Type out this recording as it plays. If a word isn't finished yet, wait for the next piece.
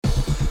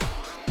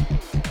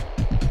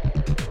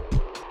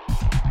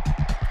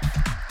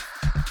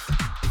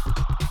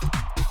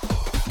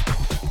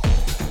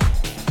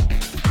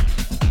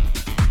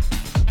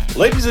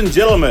Ladies and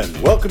gentlemen,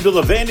 welcome to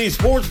the Vandy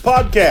Sports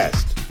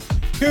Podcast.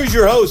 Here's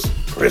your host,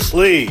 Chris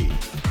Lee.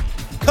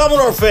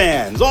 Commodore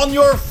fans, on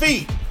your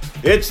feet.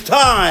 It's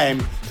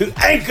time to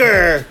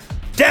anchor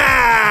down.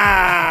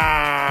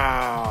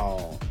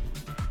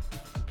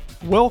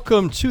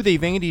 Welcome to the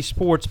Vandy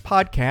Sports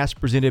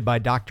Podcast presented by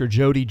Dr.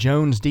 Jody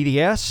Jones,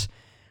 DDS.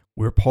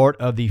 We're part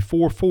of the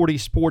 440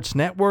 Sports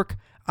Network.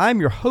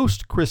 I'm your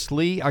host, Chris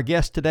Lee. Our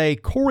guest today,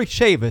 Corey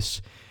Chavis.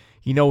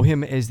 You know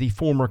him as the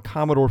former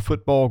Commodore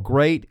football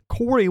great.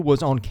 Corey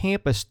was on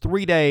campus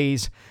 3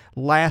 days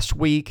last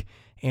week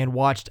and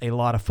watched a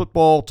lot of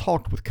football,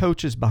 talked with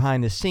coaches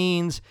behind the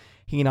scenes.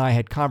 He and I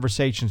had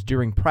conversations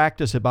during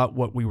practice about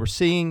what we were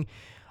seeing.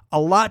 A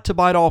lot to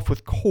bite off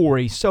with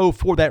Corey, so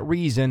for that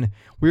reason,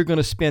 we're going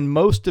to spend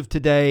most of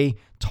today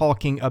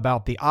talking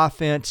about the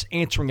offense,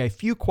 answering a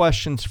few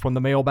questions from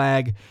the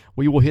mailbag.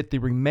 We will hit the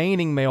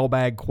remaining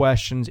mailbag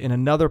questions in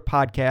another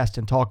podcast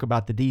and talk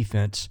about the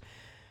defense.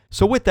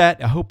 So with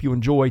that, I hope you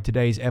enjoy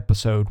today's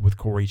episode with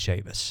Corey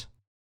Chavis.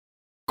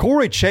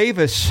 Corey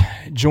Chavis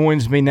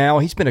joins me now.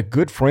 He's been a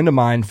good friend of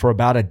mine for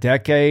about a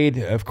decade.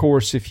 Of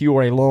course, if you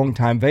are a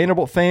longtime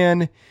Vanderbilt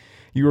fan,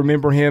 you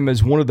remember him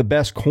as one of the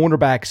best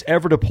cornerbacks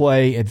ever to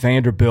play at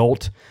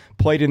Vanderbilt.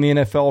 Played in the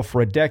NFL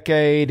for a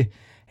decade,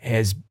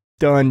 has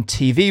done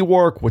TV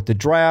work with the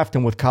draft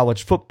and with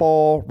college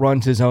football,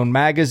 runs his own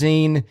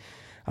magazine,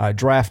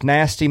 Draft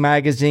Nasty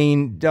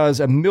magazine, does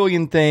a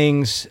million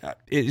things.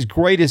 As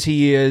great as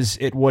he is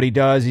at what he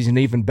does, he's an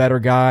even better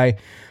guy.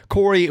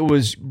 Corey, it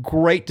was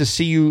great to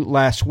see you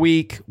last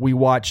week. We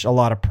watched a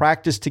lot of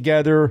practice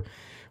together.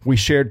 We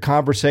shared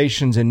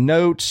conversations and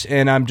notes,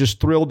 and I'm just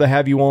thrilled to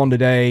have you on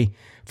today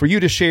for you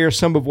to share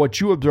some of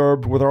what you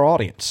observed with our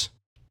audience.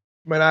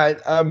 Man,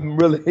 I'm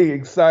really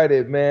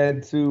excited,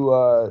 man,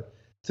 to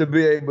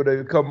be able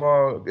to come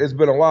on. It's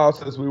been a while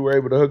since we were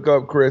able to hook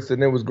up, Chris,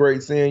 and it was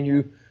great seeing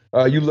you.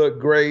 You look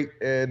great,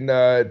 and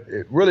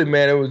really,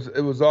 man,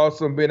 it was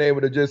awesome being able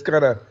to just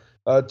kind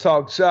of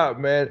talk shop,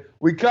 man.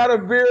 We kind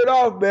of veered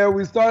off, man.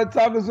 We started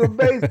talking some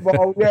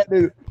baseball. We had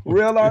to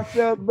reel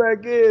ourselves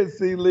back in,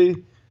 see,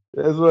 Lee.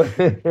 That's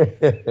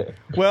what.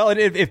 Well, and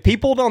if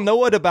people don't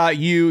know it about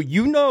you,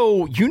 you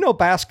know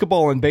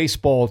basketball and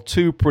baseball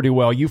too pretty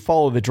well. You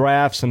follow the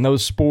drafts and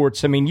those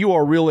sports. I mean, you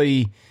are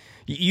really,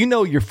 you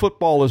know your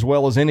football as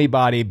well as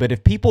anybody. But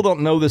if people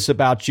don't know this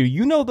about you,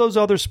 you know those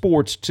other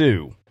sports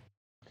too.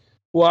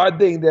 Well, I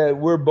think that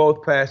we're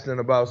both passionate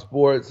about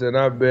sports, and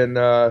I've been.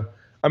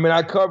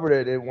 I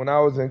covered it when I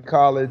was in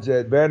college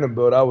at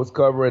Vanderbilt. I was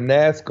covering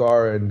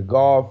NASCAR and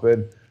golf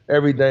and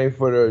everything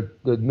for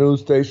the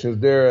news stations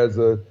there as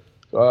a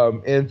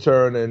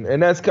intern,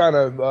 and that's kind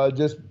of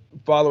just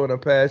following a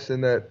passion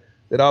that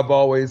I've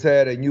always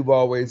had and you've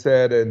always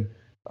had. And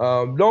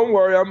don't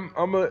worry, I'm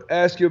gonna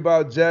ask you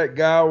about Jack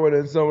Gowen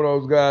and some of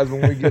those guys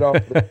when we get off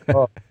the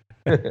call.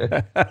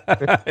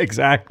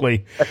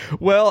 Exactly.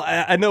 Well,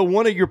 I know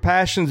one of your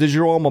passions is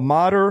your alma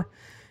mater.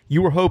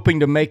 You were hoping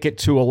to make it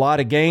to a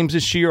lot of games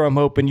this year. I'm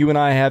hoping you and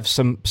I have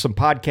some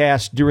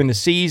podcasts during the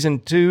season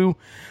too.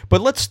 But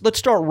let's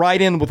start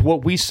right in with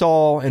what we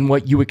saw and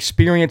what you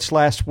experienced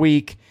last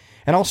week.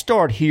 And I'll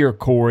start here,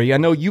 Corey. I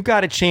know you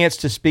got a chance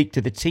to speak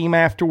to the team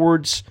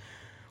afterwards.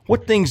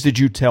 What things did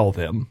you tell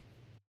them?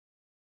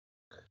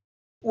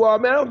 Well, I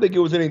don't think it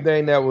was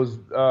anything that was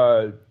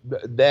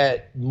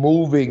that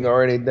moving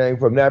or anything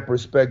from that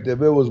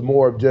perspective. It was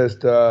more of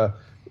just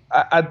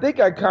I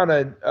think I kind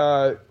of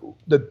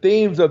the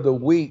themes of the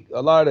week,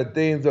 a lot of the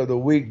themes of the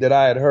week that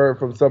I had heard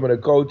from some of the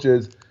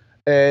coaches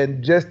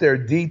and just their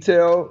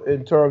detail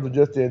in terms of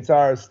just the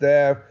entire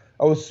staff.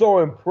 I was so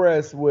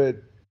impressed with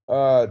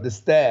the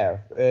staff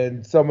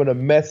and some of the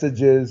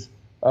messages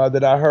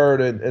that I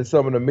heard in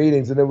some of the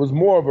meetings. And it was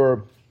more of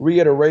a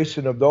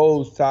reiteration of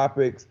those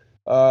topics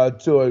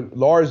to a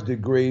large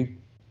degree.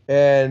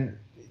 And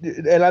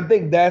I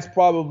think that's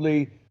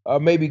probably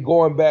maybe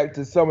going back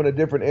to some of the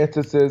different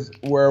instances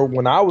where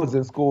when I was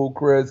in school,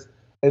 Chris,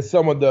 and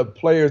some of the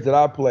players that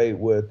I played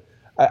with,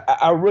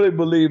 I really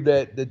believe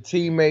that the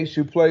teammates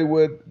you play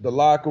with, the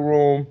locker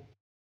room,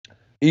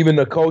 even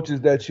the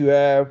coaches that you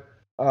have,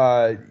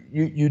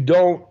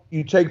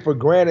 you take for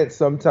granted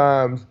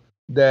sometimes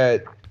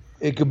that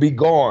it could be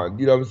gone,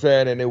 you know what I'm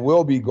saying? And it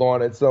will be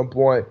gone at some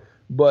point.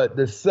 But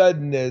the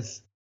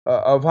suddenness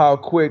of how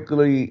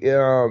quickly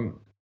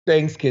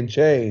things can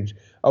change.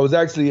 I was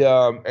actually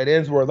at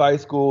Innsworth High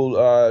School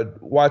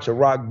watching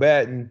Rock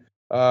Batten,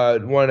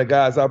 one of the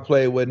guys I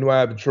played with, who I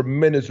have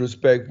tremendous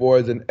respect for,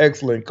 is an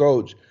excellent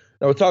coach.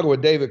 I was talking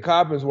with David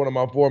Coppins, one of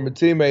my former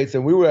teammates,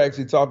 and we were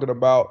actually talking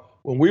about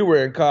when we were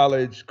in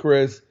college,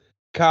 Chris,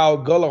 Kyle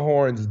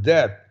Gullahorn's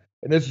death.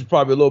 And this was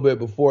probably a little bit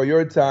before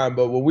your time,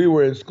 but when we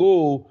were in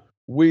school,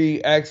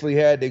 we actually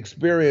had to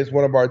experience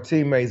one of our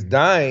teammates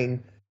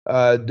dying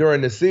during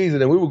the season,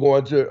 and we were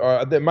going to, or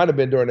I think it might have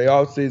been during the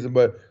off season,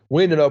 but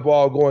we ended up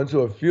all going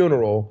to a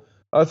funeral.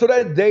 So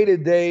that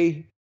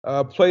day-to-day,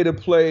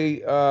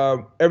 play-to-play,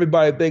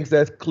 everybody thinks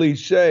that's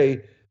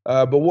cliche,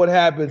 but what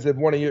happens if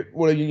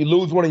you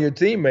lose one of your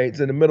teammates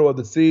in the middle of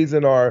the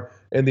season or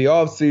in the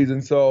off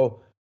season? So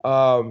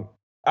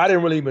I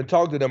didn't really even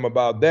talk to them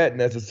about that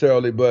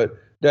necessarily, but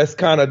that's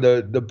kind of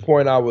the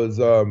point I was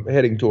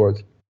heading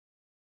towards.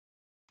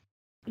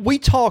 We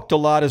talked a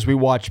lot as we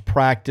watched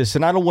practice,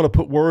 and I don't want to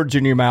put words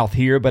in your mouth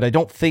here, but I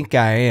don't think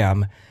I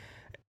am.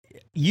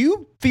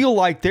 You feel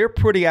like they're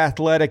pretty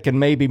athletic and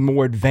maybe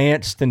more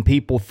advanced than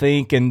people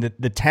think, and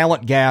the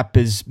talent gap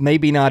is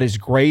maybe not as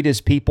great as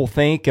people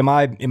think. Am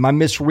I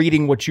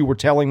misreading what you were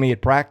telling me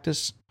at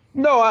practice?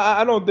 No,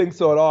 I don't think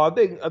so at all.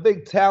 I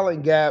think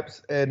talent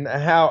gaps and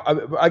how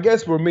I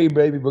guess for me,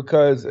 maybe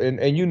because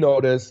and you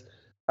know this,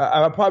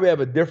 I probably have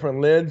a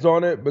different lens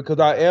on it because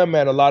I am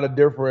at a lot of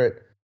different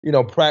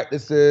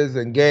practices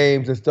and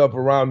games and stuff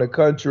around the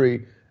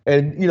country,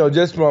 and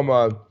just from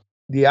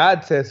the eye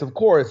test, of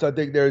course, I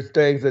think there's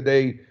things that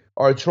they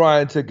are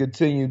trying to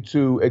continue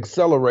to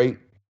accelerate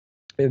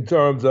in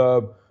terms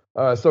of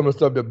some of the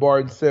stuff that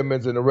Barton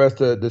Simmons and the rest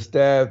of the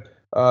staff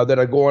that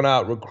are going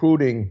out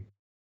recruiting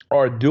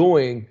are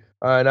doing,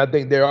 and I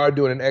think they are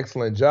doing an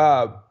excellent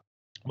job,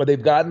 but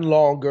they've gotten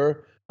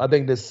longer. I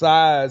think the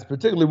size,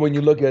 particularly when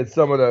you look at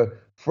some of the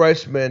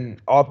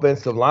freshman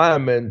offensive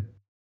linemen,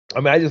 I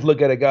mean, I just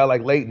look at a guy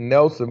like Leighton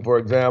Nelson, for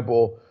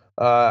example.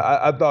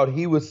 I thought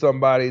he was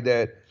somebody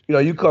that,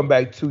 you come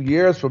back 2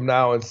 years from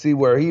now and see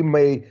where he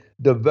may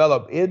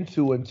develop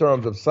into in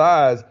terms of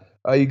size.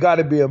 You got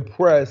to be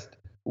impressed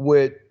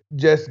with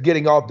just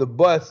getting off the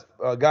bus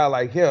a guy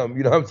like him,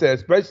 you know what I'm saying,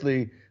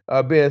 especially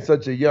being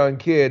such a young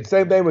kid.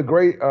 Same thing with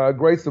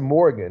Grayson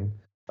Morgan,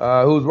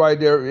 who's right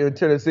there in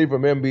Tennessee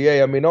from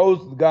NBA. I mean,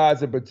 those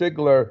guys in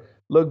particular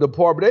look the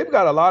part, but they've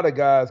got a lot of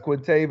guys.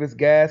 Quintavis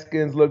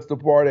Gaskins looks the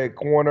part at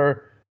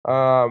corner.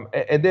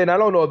 And then I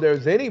don't know if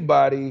there's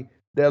anybody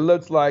that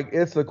looks like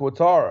Issa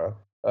Quatara,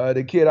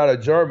 the kid out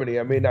of Germany.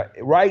 I mean,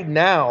 right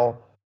now,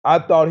 I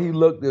thought he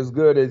looked as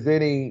good as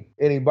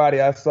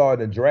anybody I saw in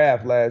the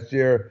draft last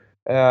year.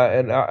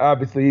 And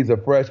obviously he's a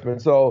freshman.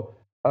 So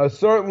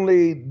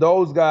certainly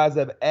those guys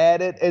have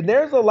added. And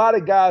there's a lot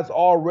of guys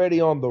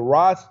already on the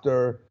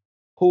roster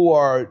who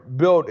are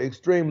built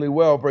extremely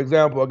well. For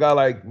example, a guy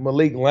like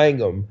Malik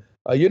Langham.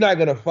 You're not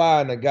going to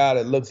find a guy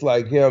that looks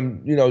like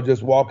him,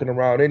 just walking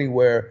around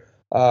anywhere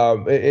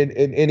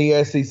in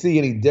any SEC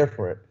any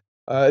different.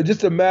 It's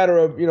just a matter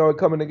of, it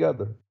coming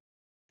together.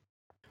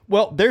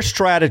 Well, their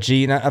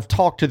strategy, and I've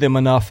talked to them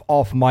enough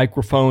off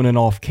microphone and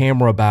off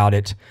camera about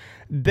it,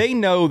 they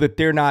know that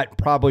they're not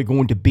probably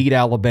going to beat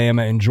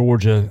Alabama and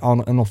Georgia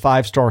on a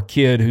five-star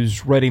kid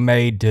who's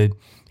ready-made to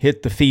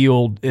hit the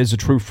field as a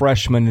true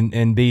freshman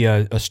and be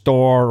a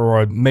star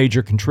or a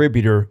major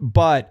contributor.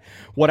 But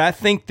what I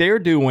think they're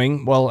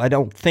doing, well, I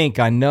don't think,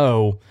 I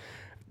know,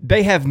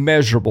 they have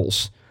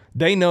measurables.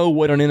 They know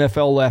what an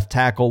NFL left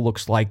tackle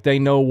looks like. They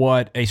know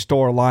what a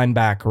star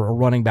linebacker or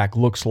running back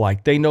looks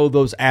like. They know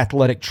those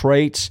athletic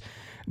traits.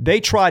 They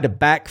try to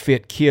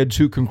backfit kids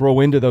who can grow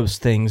into those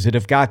things, that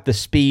have got the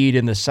speed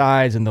and the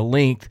size and the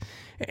length.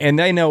 And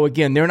they know,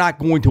 again, they're not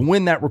going to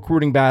win that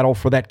recruiting battle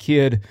for that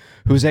kid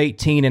who's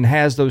 18 and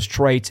has those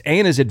traits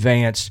and is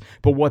advanced.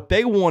 But what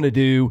they want to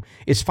do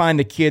is find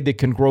a kid that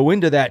can grow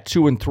into that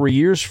 2 and 3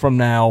 years from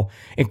now.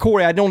 And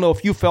Corey, I don't know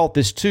if you felt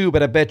this too,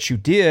 but I bet you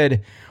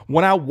did.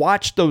 When I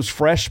watched those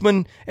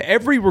freshmen,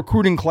 every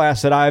recruiting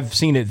class that I've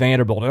seen at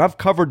Vanderbilt, and I've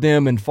covered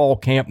them in fall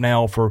camp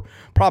now for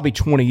probably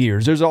 20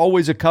 years, there's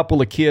always a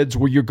couple of kids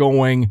where you're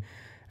going,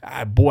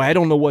 boy, I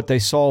don't know what they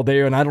saw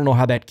there, and I don't know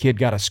how that kid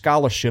got a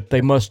scholarship. They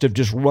must have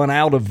just run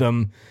out of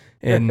them.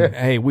 And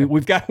hey,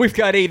 we've got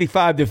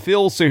 85 to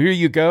fill, so here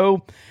you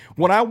go.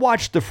 When I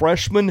watch the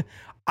freshmen,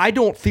 I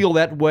don't feel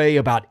that way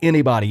about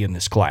anybody in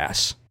this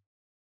class.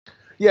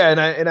 Yeah,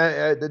 and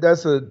I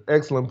that's an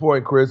excellent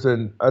point, Chris.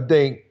 And I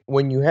think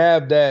when you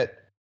have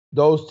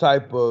those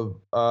type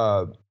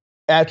of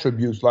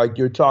attributes like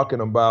you're talking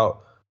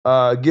about,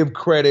 give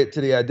credit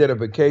to the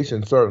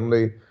identification,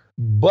 certainly.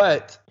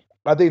 But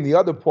I think the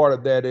other part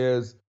of that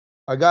is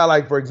a guy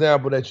like, for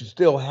example, that you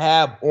still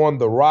have on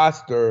the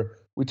roster.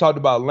 We talked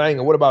about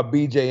Langham. What about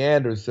B.J.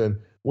 Anderson?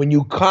 When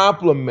you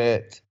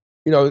compliment,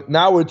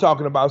 now we're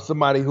talking about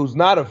somebody who's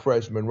not a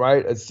freshman,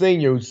 right? A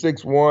senior who's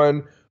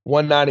 6'1",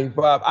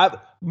 195.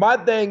 My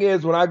thing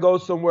is, when I go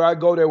somewhere, I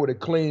go there with a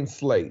clean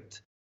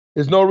slate.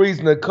 There's no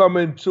reason to come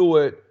into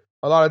it.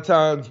 A lot of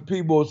times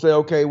people will say,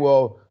 okay,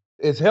 well,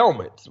 it's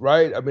helmets,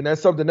 right? I mean,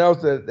 that's something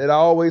else that I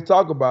always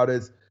talk about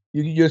is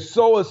you're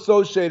so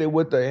associated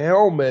with the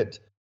helmet,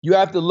 you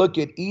have to look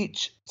at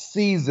each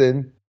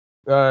season,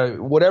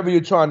 whatever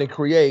you're trying to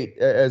create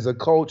as a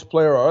coach,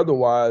 player, or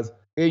otherwise,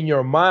 in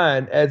your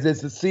mind as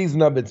it's a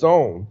season of its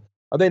own.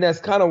 I think that's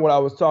kind of what I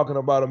was talking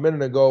about a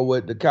minute ago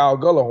with the Kyle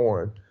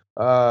Gullahorn.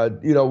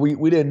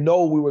 We didn't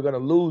know we were going to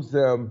lose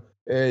him,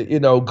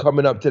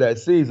 coming up to that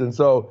season.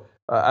 So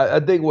I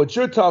think what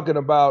you're talking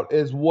about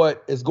is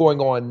what is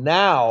going on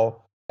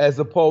now as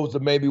opposed to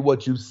maybe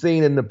what you've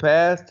seen in the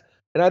past.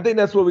 And I think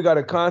that's what we got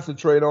to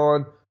concentrate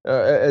on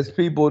as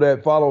people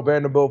that follow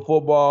Vanderbilt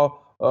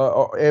football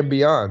and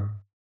beyond.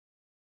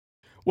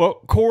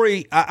 Well,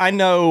 Corey, I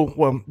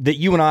know that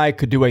you and I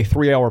could do a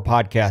 3-hour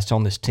podcast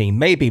on this team,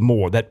 maybe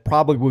more. That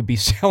probably would be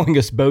selling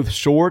us both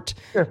short.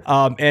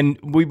 And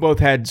we both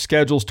had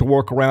schedules to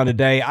work around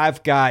today.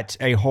 I've got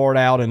a hard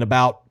out in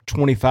about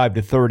 25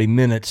 to 30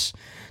 minutes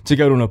to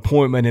go to an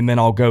appointment, and then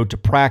I'll go to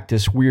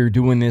practice. We're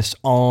doing this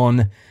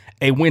on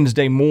a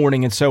Wednesday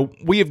morning, and so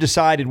we have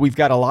decided we've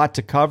got a lot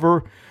to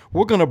cover.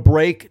 We're going to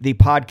break the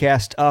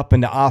podcast up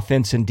into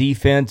offense and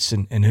defense,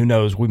 and who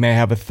knows, we may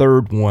have a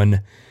third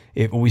one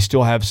if we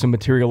still have some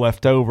material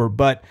left over.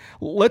 But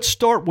let's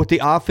start with the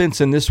offense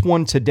in this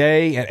one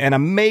today, and I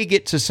may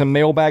get to some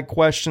mailbag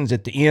questions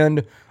at the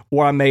end,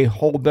 or I may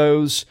hold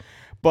those.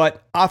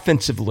 But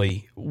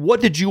offensively, what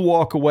did you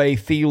walk away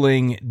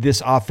feeling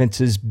this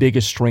offense's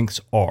biggest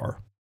strengths are?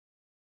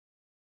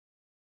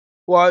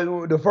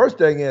 Well, the first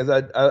thing is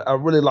I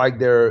really like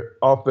their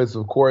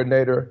offensive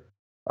coordinator,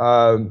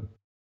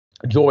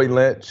 Joey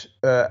Lynch.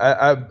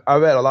 I've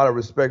had a lot of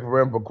respect for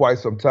him for quite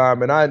some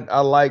time, and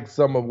I like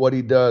some of what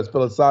he does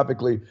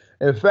philosophically.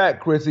 In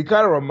fact, Chris, he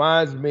kind of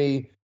reminds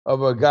me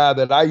of a guy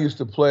that I used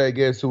to play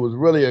against who was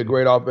really a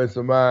great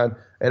offensive mind,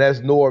 and that's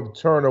Norv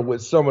Turner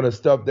with some of the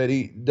stuff that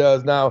he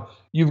does. Now,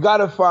 you've got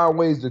to find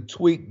ways to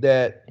tweak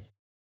that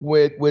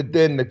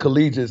within the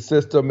collegiate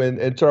system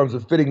in terms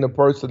of fitting the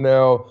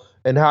personnel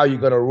and how you're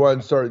going to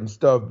run certain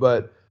stuff.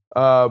 But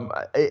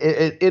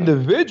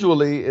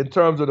individually, in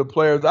terms of the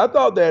players, I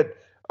thought that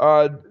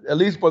at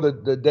least for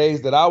the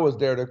days that I was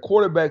there, the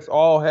quarterbacks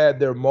all had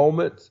their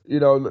moments,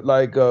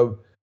 like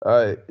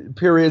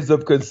periods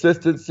of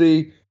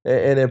consistency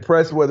and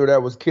impressed, whether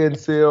that was Ken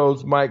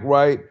Seals, Mike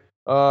Wright,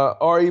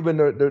 or even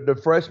the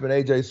freshman,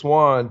 A.J.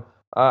 Swan.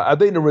 I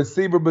think the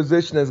receiver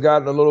position has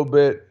gotten a little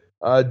bit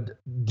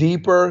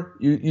deeper.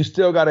 You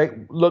still got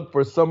to look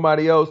for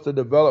somebody else to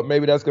develop.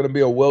 Maybe that's going to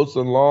be a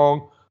Wilson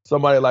Long,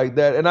 somebody like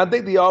that. And I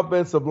think the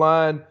offensive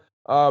line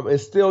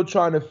is still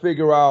trying to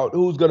figure out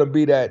who's going to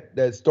be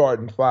that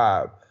starting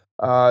five.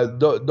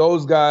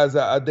 Those guys,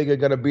 I think, are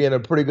going to be in a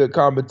pretty good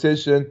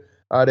competition.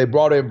 They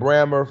brought in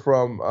Brammer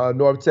from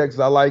North Texas.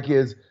 I like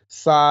his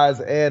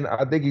size, and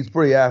I think he's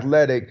pretty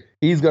athletic.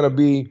 He's going to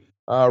be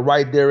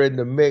right there in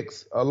the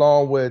mix,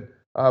 along with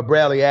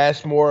Bradley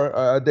Ashmore.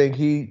 I think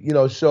he,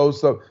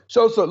 shows a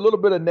little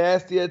bit of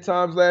nasty at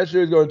times last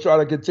year. He's going to try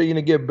to continue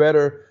to get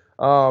better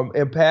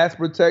in pass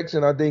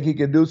protection. I think he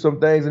can do some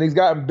things, and he's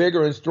gotten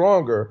bigger and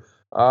stronger.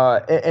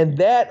 And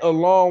that,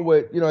 along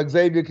with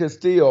Xavier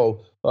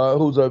Castillo,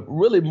 who's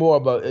really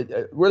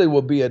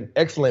will be an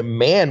excellent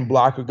man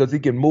blocker because he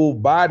can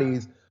move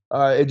bodies.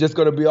 It's just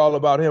going to be all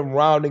about him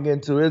rounding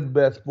into his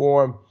best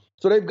form.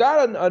 So they've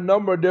got a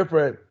number of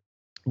different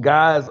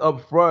guys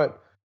up front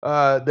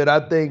that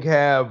I think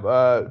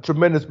have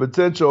tremendous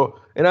potential.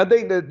 And I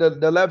think that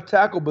the left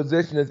tackle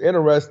position is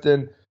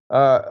interesting.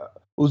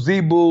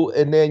 Uzibu,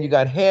 and then you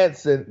got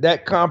Hansen,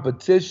 that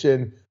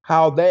competition,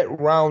 how that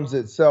rounds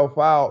itself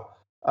out.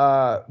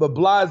 But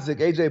Blazek,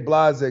 A.J.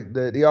 Blazek,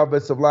 the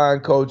offensive line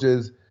coach,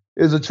 is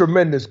a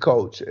tremendous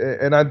coach.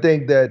 And I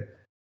think that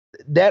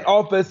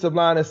offensive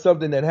line is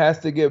something that has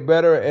to get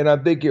better, and I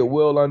think it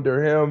will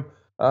under him.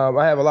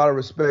 I have a lot of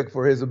respect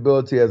for his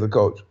ability as a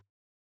coach.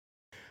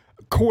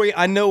 Corey,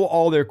 I know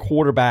all their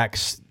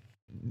quarterbacks,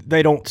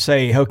 they don't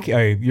say,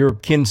 okay, you're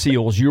Ken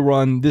Seals, you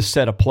run this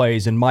set of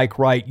plays, and Mike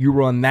Wright, you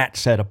run that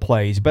set of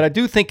plays. But I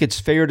do think it's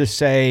fair to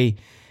say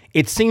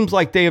it seems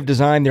like they have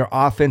designed their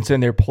offense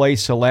and their play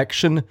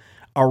selection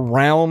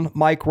around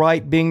Mike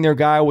Wright being their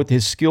guy with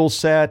his skill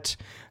set,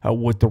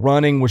 with the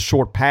running, with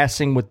short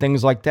passing, with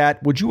things like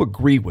that. Would you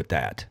agree with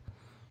that?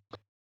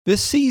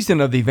 This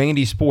season of the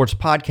Vandy Sports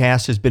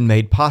Podcast has been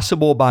made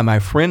possible by my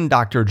friend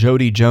Dr.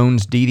 Jody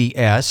Jones,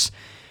 DDS.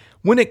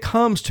 When it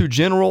comes to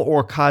general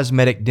or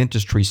cosmetic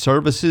dentistry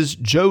services,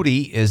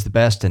 Jody is the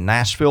best in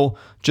Nashville.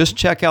 Just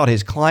check out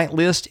his client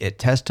list. It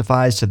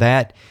testifies to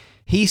that.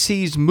 He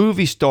sees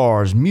movie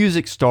stars,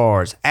 music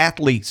stars,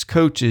 athletes,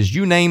 coaches,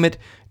 you name it.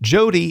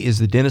 Jody is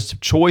the dentist of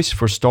choice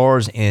for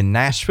stars in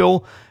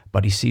Nashville,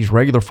 but he sees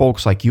regular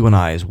folks like you and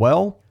I as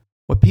well.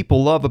 What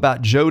people love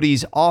about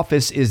Jody's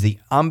office is the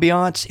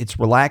ambiance. It's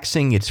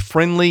relaxing, it's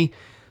friendly.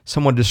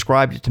 Someone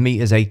described it to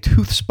me as a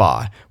tooth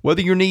spa.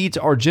 Whether your needs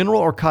are general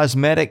or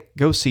cosmetic,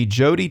 go see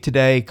Jody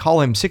today.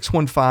 Call him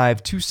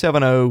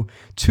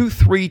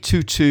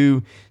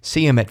 615-270-2322.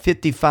 See him at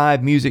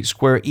 55 Music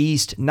Square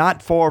East,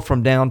 not far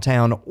from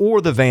downtown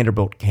or the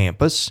Vanderbilt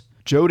campus.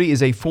 Jody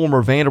is a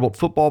former Vanderbilt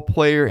football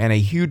player and a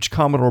huge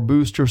Commodore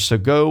booster, so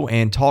go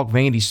and talk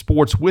Vandy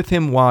sports with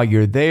him while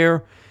you're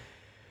there.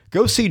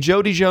 Go see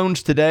Jody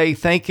Jones today.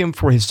 Thank him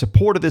for his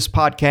support of this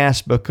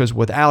podcast, because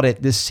without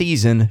it, this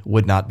season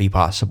would not be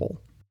possible.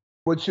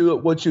 What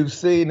you've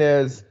seen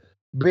is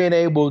being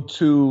able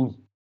to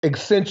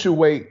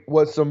accentuate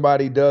what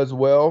somebody does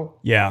well.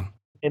 Yeah.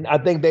 And I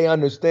think they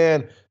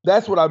understand.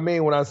 That's what I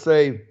mean when I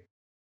say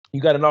you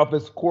got an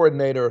offensive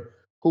coordinator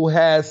who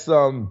has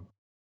some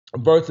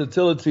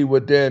versatility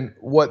within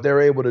what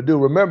they're able to do.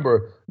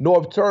 Remember,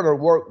 Norv Turner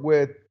worked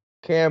with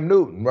Cam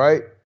Newton,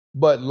 right?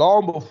 But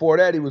long before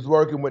that, he was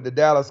working with the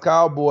Dallas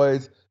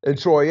Cowboys and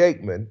Troy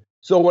Aikman.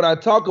 So when I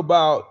talk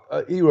about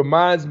he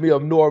reminds me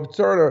of Norv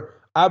Turner,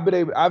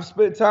 I've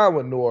spent time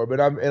with Norv,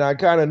 and I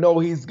kind of know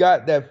he's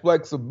got that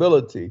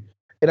flexibility.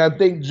 And I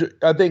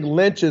think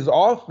Lynch's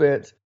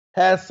offense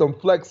has some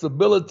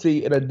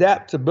flexibility and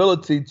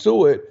adaptability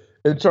to it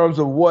in terms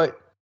of what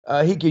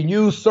he can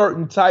use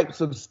certain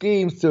types of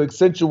schemes to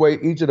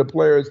accentuate each of the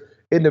players'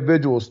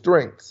 individual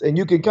strengths. And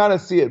you can kind of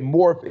see it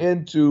morph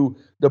into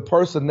the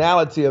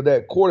personality of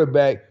that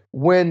quarterback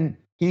when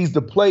he's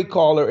the play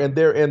caller and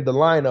they're in the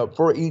lineup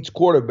for each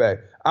quarterback.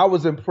 I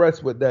was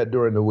impressed with that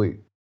during the week.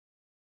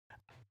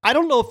 I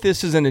don't know if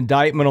this is an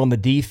indictment on the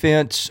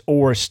defense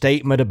or a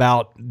statement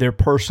about their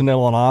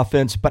personnel on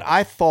offense, but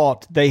I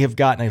thought they have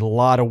gotten a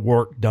lot of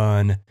work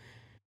done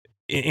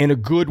in a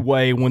good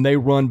way when they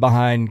run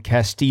behind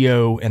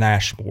Castillo and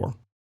Ashmore.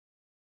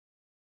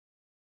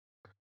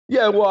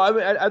 Yeah, well, I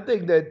mean, I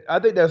think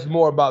that's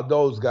more about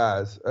those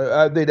guys.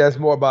 I think that's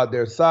more about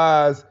their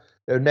size.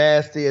 They're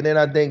nasty, and then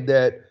I think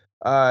that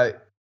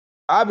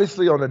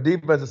obviously on the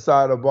defensive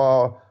side of the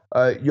ball,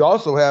 you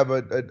also have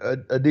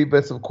a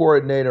defensive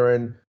coordinator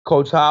and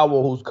Coach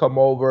Howell who's come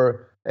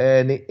over,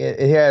 and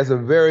he has a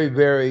very,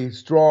 very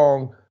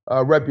strong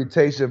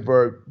reputation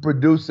for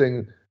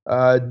producing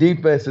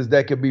defenses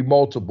that can be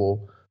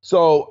multiple.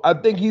 So I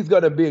think he's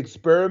going to be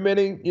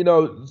experimenting. You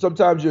know,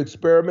 sometimes you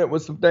experiment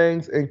with some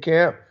things in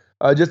camp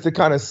just to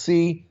kind of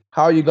see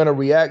how you're going to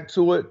react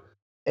to it.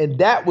 And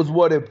that was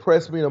what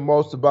impressed me the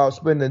most about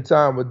spending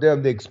time with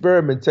them, the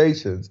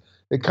experimentations,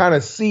 to kind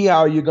of see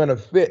how you're going to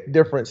fit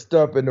different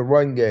stuff in the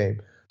run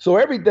game. So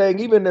everything,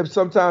 even if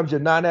sometimes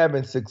you're not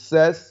having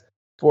success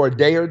for a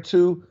day or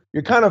two,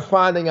 you're kind of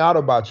finding out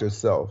about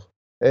yourself.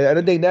 And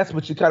I think that's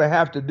what you kind of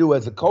have to do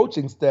as a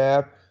coaching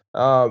staff.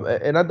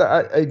 And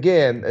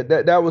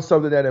that was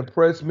something that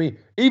impressed me.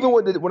 Even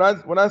when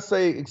I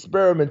say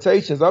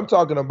experimentations, I'm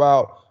talking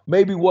about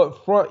maybe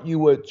what front you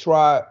would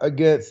try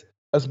against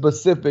a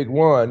specific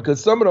run,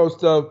 because some of those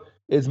stuff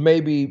is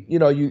maybe,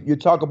 you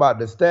talk about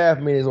the staff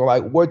meetings or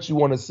like what you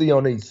want to see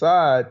on each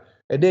side,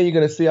 and then you're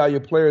going to see how your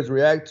players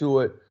react to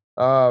it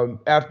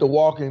after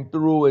walking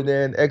through and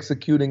then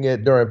executing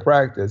it during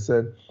practice.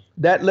 And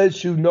that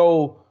lets you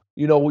know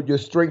what your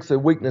strengths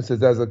and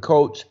weaknesses as a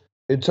coach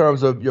in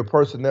terms of your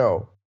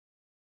personnel.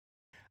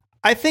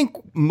 I think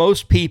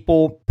most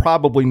people,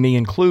 probably me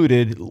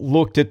included,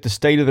 looked at the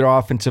state of their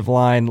offensive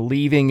line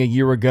leaving a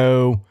year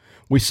ago.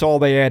 We saw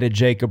they added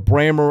Jacob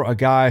Brammer, a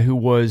guy who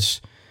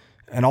was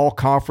an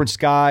all-conference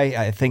guy,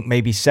 I think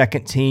maybe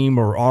second team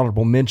or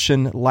honorable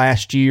mention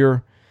last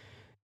year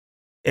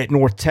at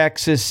North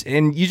Texas.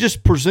 And you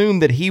just presume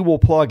that he will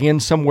plug in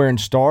somewhere and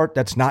start.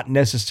 That's not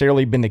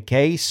necessarily been the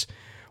case.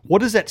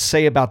 What does that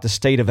say about the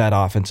state of that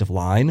offensive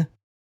line?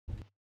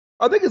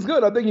 I think it's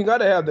good. I think you got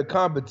to have the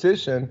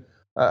competition.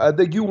 I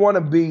think you want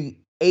to be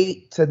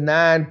 8 to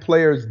 9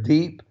 players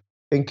deep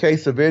in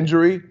case of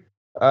injury.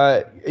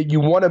 You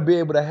want to be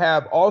able to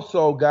have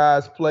also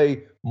guys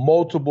play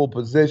multiple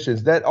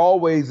positions. That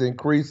always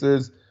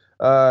increases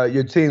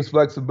your team's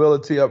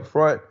flexibility up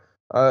front.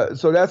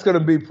 So that's going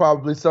to be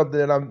probably something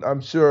that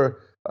I'm sure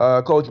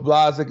Coach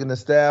Blazek and the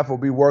staff will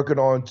be working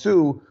on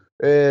too,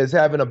 is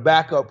having a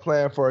backup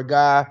plan for a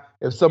guy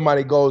if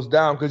somebody goes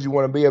down, because you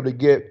want to be able to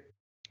get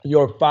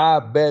your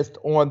 5 best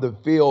on the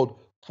field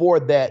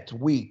for that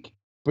week,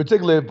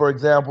 particularly, for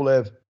example,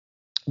 if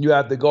you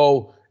have to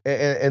go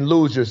and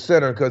lose your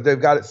center, because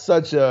they've got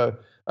such an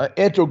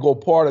integral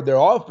part of their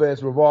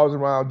offense revolves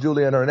around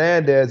Julian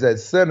Hernandez at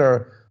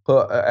center,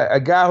 a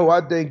guy who I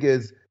think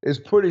is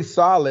pretty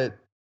solid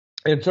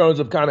in terms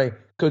of kind of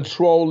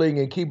controlling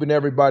and keeping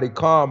everybody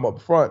calm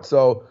up front.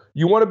 So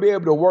you want to be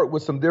able to work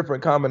with some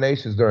different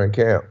combinations during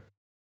camp.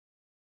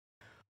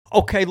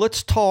 Okay,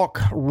 let's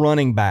talk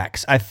running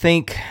backs. I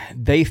think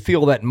they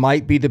feel that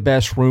might be the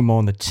best room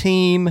on the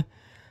team.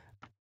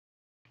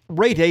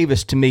 Ray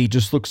Davis, to me,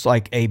 just looks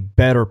like a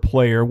better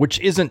player, which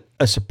isn't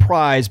a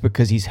surprise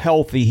because he's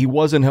healthy. He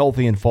wasn't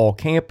healthy in fall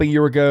camp a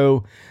year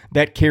ago.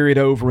 That carried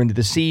over into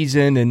the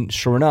season, and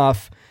sure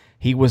enough,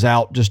 he was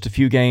out just a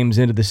few games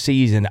into the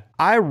season.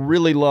 I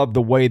really love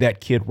the way that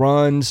kid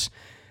runs.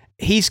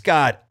 He's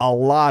got a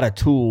lot of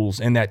tools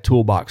in that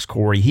toolbox,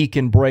 Corey. He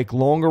can break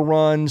longer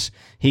runs.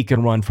 He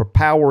can run for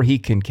power. He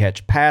can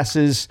catch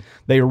passes.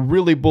 They are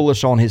really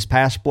bullish on his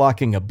pass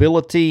blocking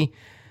ability.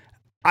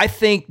 I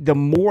think the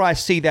more I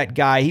see that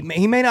guy,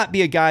 he may not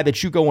be a guy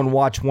that you go and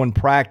watch one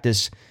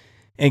practice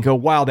and go,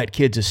 wow, that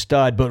kid's a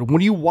stud. But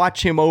when you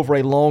watch him over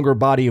a longer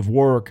body of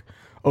work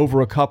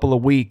over a couple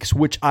of weeks,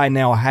 which I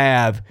now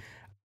have,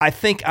 I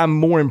think I'm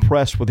more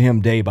impressed with him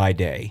day by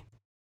day.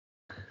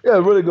 Yeah,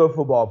 really good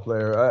football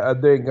player. I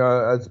think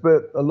I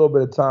spent a little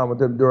bit of time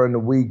with him during the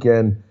week,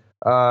 and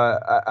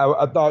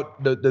I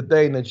thought the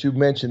thing that you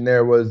mentioned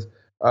there was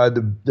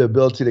the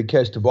ability to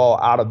catch the ball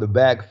out of the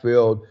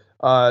backfield,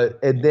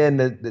 and then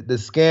the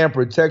scan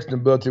protection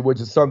ability,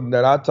 which is something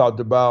that I talked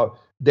about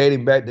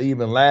dating back to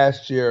even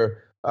last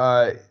year.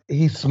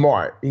 He's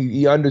smart.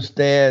 He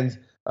understands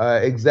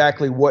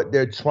exactly what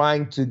they're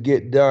trying to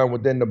get done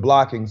within the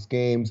blocking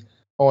schemes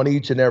on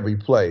each and every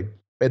play.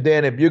 And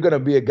then if you're going to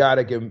be a guy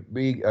that can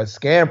be a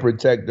scan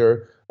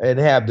protector and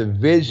have the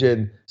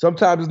vision,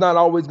 sometimes it's not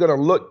always going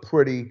to look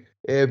pretty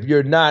if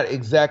you're not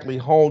exactly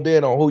honed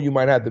in on who you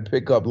might have to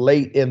pick up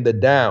late in the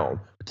down,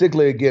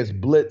 particularly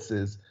against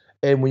blitzes.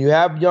 And when you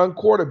have young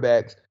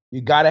quarterbacks, you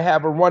got to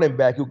have a running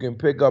back who can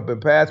pick up in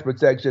pass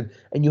protection,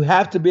 and you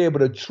have to be able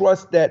to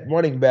trust that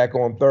running back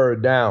on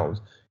third downs.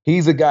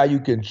 He's a guy you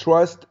can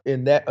trust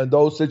in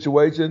those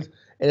situations,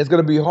 and it's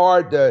going to be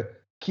hard to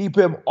keep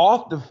him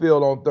off the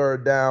field on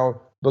third down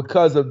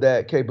because of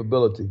that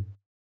capability.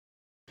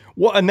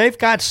 Well, and they've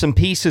got some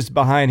pieces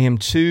behind him,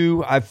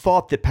 too. I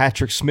thought that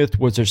Patrick Smith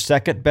was their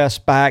second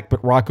best back,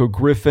 but Rocco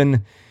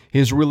Griffin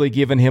has really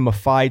given him a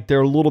fight.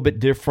 They're a little bit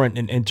different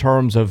in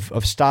terms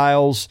of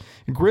styles.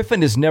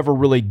 Griffin has never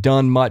really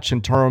done much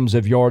in terms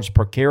of yards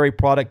per carry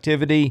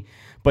productivity,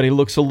 but he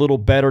looks a little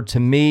better to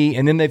me.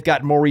 And then they've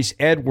got Maurice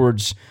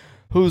Edwards,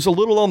 who's a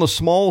little on the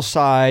small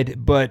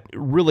side, but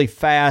really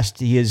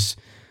fast.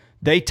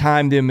 They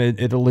timed him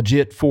at a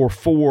legit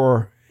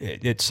 4.4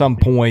 at some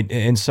point,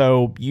 and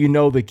so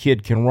the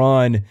kid can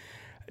run.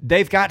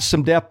 They've got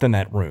some depth in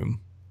that room.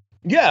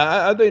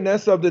 Yeah, I think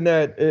that's something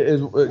that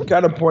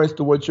kind of points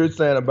to what you're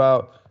saying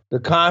about the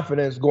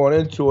confidence going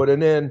into it.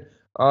 And then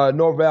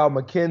Norval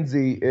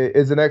McKenzie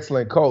is an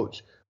excellent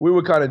coach. We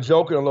were kind of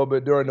joking a little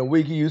bit during the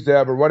week. He used to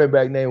have a running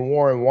back named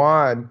Warren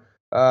Wine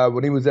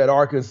when he was at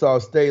Arkansas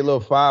State, a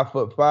little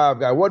 5'5"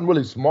 guy. Wasn't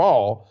really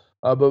small,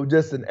 but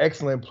just an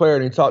excellent player.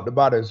 And he talked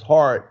about his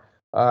heart.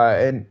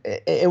 And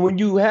when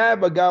you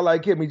have a guy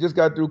like him, he just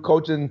got through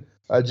coaching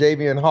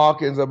Javian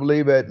Hawkins, I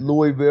believe, at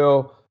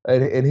Louisville,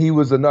 and he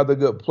was another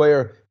good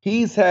player.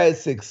 He's had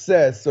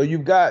success. So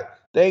you've got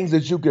things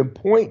that you can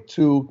point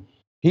to.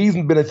 He's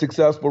been a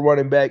successful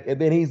running back, and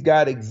then he's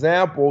got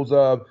examples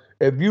of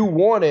if you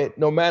want it,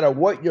 no matter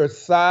what your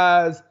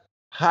size,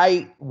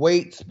 height,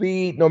 weight,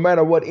 speed, no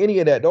matter what any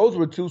of that. Those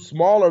were two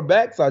smaller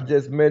backs I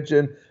just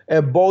mentioned,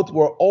 and both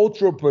were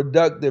ultra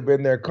productive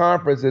in their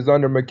conferences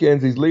under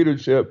McKenzie's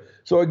leadership.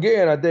 So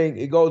again, I think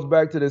it goes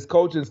back to this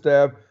coaching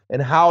staff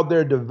and how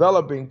they're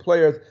developing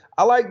players.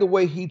 I like the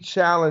way he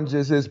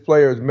challenges his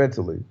players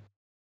mentally.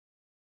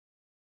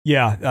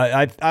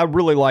 Yeah, I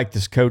really like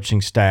this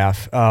coaching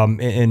staff.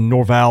 And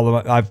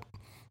Norval, I've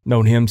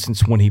known him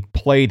since when he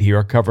played here.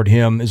 I covered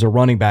him as a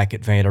running back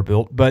at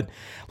Vanderbilt. But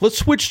let's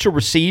switch to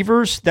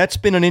receivers. That's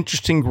been an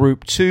interesting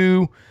group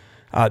too.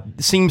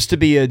 Seems to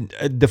be a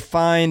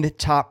defined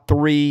top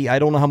three. I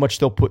don't know how much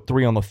they'll put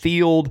three on the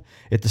field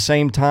at the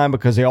same time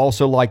because they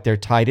also like their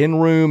tight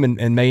end room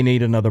and may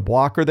need another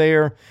blocker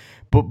there.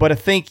 But I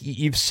think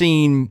you've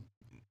seen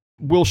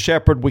Will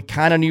Sheppard. We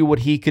kind of knew what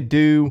he could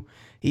do.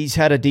 He's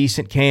had a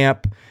decent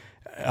camp.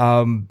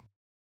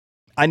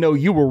 I know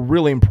you were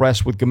really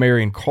impressed with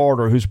Gamarion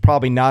Carter, who's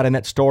probably not in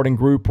that starting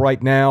group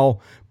right now,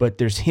 but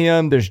there's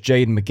him, there's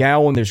Jaden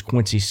McGowan, there's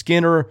Quincy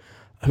Skinner,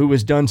 who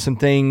has done some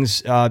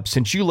things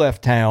since you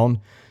left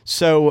town.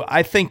 So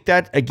I think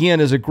that,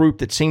 again, is a group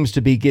that seems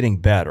to be getting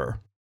better.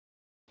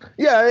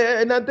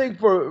 Yeah, and I think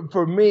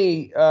for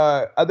me,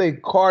 I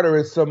think Carter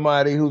is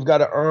somebody who's got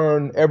to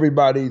earn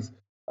everybody's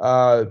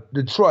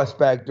the trust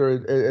factor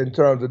in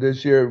terms of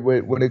this year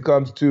when it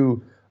comes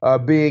to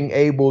being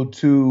able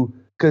to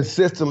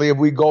consistently, if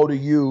we go to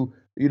you,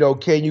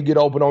 can you get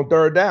open on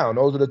third down?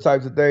 Those are the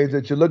types of things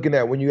that you're looking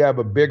at when you have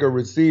a bigger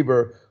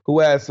receiver who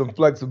has some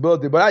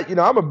flexibility. But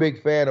I'm a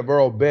big fan of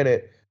Earl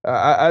Bennett.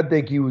 I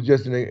think he was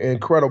just an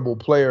incredible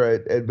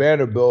player at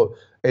Vanderbilt,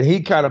 and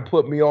he kind of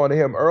put me on to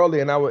him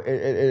early,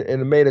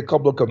 and made a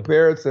couple of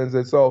comparisons.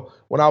 And so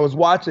when I was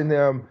watching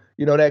him,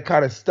 that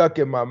kind of stuck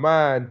in my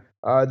mind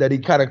that he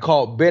kind of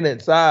caught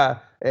Bennett's eye,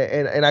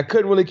 and I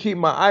couldn't really keep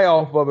my eye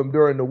off of him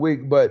during the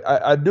week. But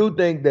I do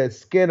think that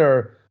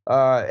Skinner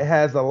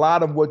has a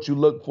lot of what you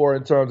look for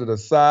in terms of the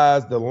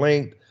size, the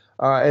length,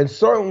 and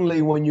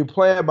certainly when you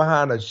play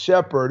behind a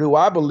Sheppard, who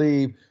I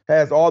believe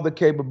has all the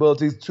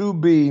capabilities to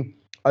be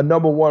a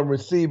number one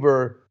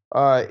receiver,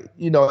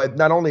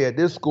 not only at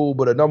this school,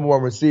 but a number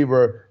one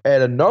receiver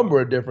at a number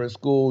of different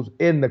schools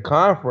in the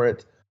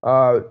conference,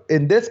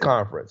 in this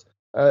conference.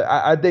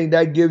 I think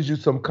that gives you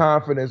some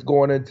confidence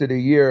going into the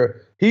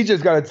year. He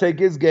just got to take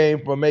his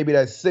game from maybe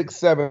that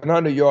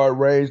 600-700 yard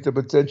range to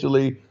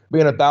potentially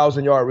being a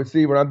 1,000-yard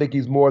receiver. And I think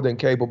he's more than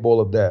capable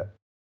of that.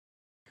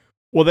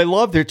 Well, they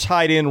love their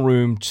tight end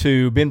room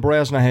too. Ben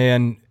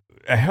Bresnahan,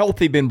 a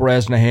healthy Ben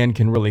Bresnahan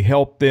can really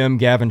help them.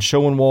 Gavin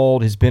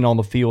Schoenwald has been on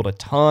the field a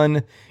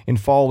ton in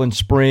fall and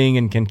spring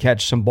and can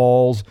catch some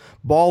balls.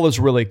 Ball has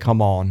really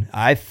come on.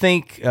 I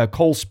think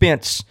Cole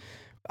Spence,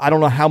 I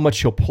don't know how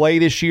much he'll play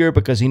this year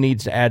because he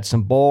needs to add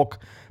some bulk,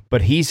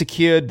 but he's a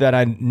kid that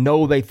I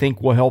know they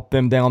think will help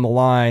them down the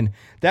line.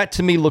 That,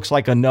 to me, looks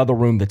like another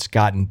room that's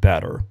gotten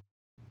better.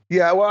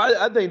 Yeah, well,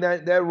 I think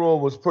that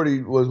room was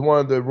one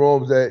of the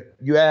rooms that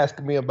you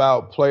asked me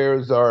about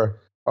players or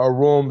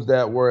rooms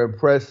that were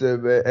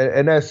impressive,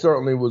 and that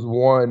certainly was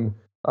one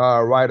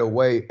right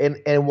away.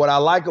 And what I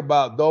like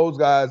about those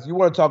guys, you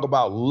want to talk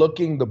about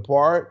looking the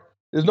part.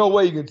 There's no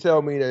way you can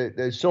tell me that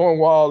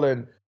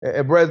Schoenwald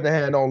and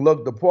Bresnahan don't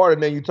look the part.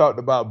 And then you talked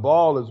about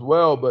Ball as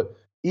well, but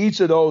each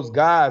of those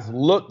guys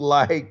look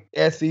like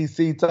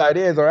SEC tight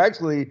ends, or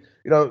actually,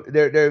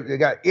 they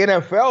got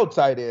NFL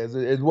tight ends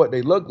is what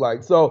they look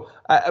like. So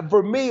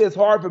for me, it's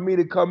hard for me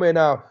to come in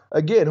now.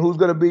 Again, who's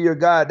going to be your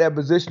guy at that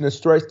position to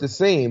stretch the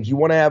seams? You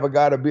want to have a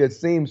guy to be a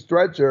seam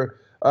stretcher.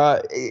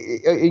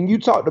 And you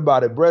talked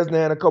about it.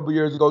 Bresnahan a couple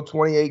years ago,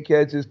 28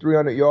 catches,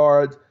 300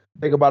 yards, I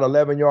think about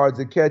 11 yards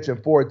a catch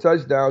and 4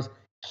 touchdowns.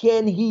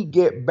 Can he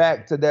get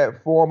back to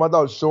that form? I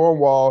thought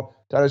Shornwall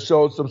kind of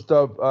showed some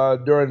stuff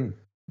during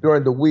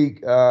the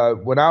week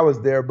when I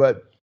was there.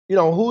 But,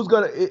 who's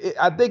going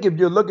to – I think if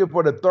you're looking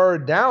for the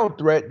third down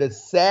threat, the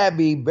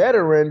savvy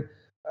veteran,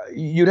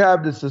 you'd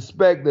have to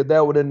suspect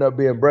that would end up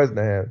being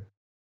Bresnahan.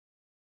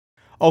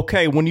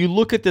 Okay, when you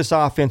look at this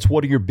offense,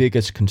 what are your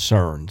biggest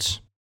concerns?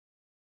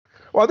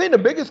 Well, I think the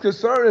biggest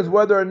concern is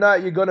whether or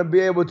not you're going to be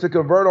able to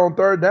convert on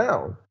third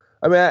down.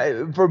 I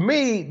mean, for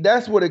me,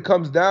 that's what it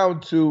comes down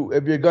to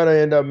if you're going to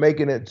end up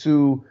making it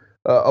to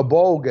a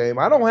bowl game.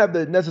 I don't have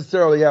to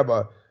necessarily have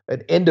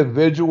an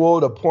individual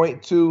to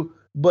point to,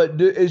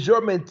 but is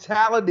your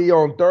mentality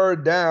on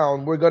third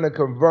down, we're going to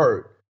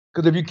convert?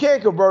 Because if you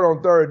can't convert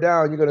on third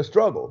down, you're going to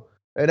struggle.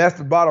 And that's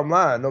the bottom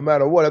line, no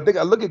matter what. I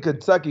look at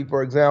Kentucky,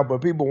 for example,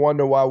 and people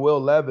wonder why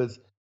Will Levis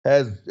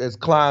has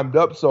climbed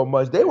up so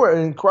much. They were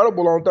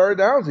incredible on third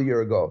downs a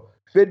year ago,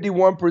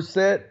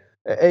 51%.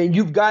 And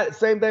you've got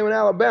same thing with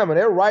Alabama.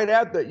 They're right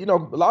after, a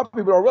lot of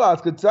people don't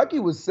realize Kentucky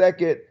was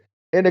second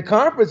in the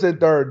conference in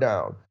third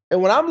down.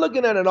 And when I'm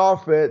looking at an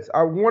offense,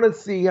 I want to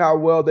see how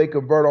well they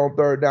convert on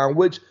third down,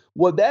 which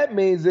what that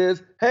means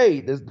is,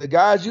 hey, the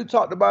guys you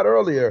talked about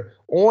earlier,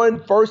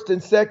 on first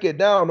and second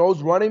down,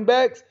 those running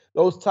backs,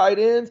 those tight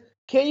ends,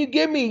 can you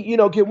give me,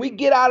 can we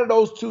get out of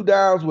those 2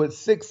 downs with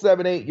 6,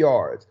 7, 8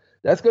 yards?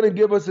 That's going to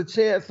give us a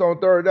chance on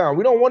third down.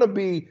 We don't want to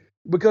be,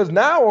 because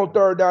now on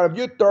third down, if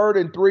you're 3rd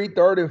and 3,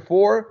 3rd and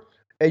 4,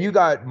 and you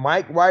got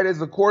Mike White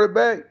as a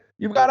quarterback,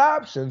 you've got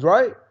options,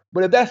 right?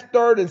 But if that's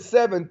 3rd and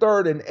 7,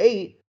 3rd and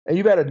 8, and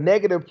you've had a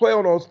negative play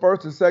on those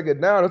first and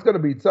second down, it's going to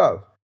be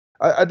tough.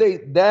 I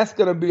think that's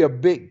going to be a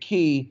big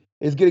key,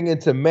 is getting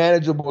into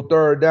manageable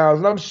third downs.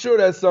 And I'm sure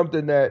that's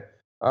something they're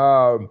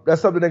going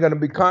to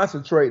be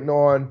concentrating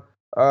on.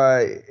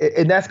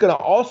 And that's going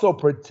to also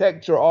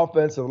protect your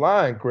offensive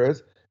line,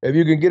 Chris. If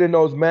you can get in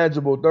those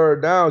manageable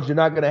third downs, you're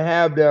not going to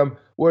have them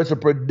where it's a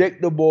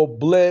predictable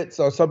blitz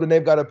or something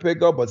they've got to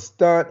pick up, a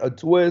stunt, a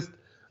twist.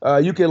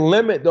 You can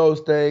limit those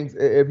things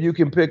if you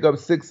can pick up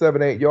 6,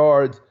 7, 8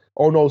 yards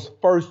on those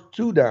first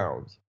 2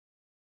 downs.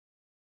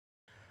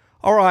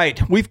 All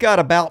right, we've got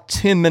about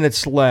 10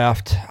 minutes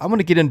left. I'm going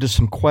to get into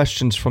some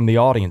questions from the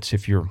audience,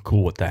 if you're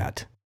cool with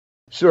that.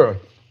 Sure.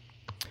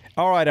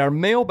 All right, our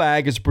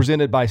mailbag is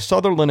presented by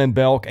Sutherland &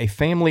 Belk, a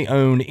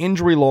family-owned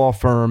injury law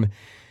firm.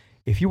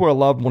 If you or a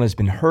loved one has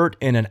been hurt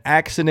in an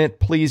accident,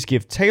 please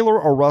give Taylor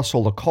or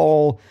Russell a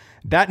call.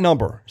 That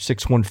number,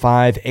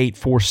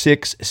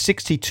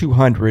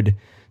 615-846-6200.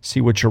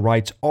 See what your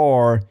rights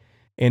are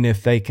and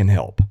if they can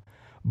help.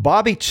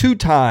 Bobby 2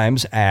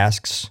 times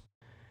asks,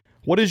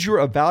 what is your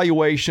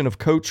evaluation of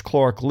Coach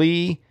Clark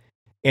Lea?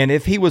 And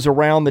if he was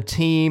around the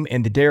team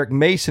in the Derek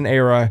Mason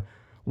era,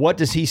 what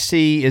does he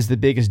see as the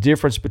biggest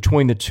difference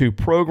between the 2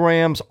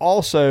 programs?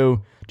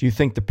 Also, do you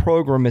think the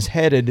program is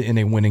headed in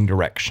a winning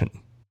direction?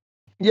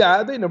 Yeah,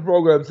 I think the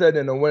program's headed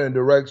in a winning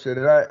direction,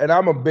 and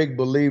I'm a big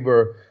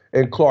believer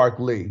in Clark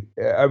Lea.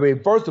 I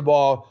mean, first of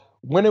all,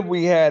 when have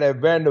we had at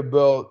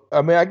Vanderbilt?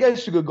 I mean, I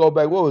guess you could go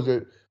back. What was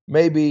it?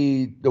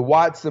 Maybe the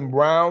Watson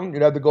Brown.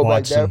 You'd have to go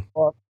back that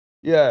far.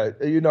 Yeah,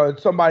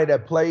 somebody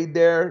that played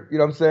there. You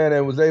know what I'm saying,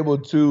 and was able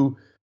to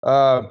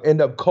end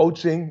up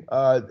coaching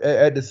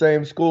at the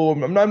same school.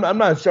 I'm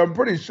not sure. I'm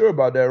pretty sure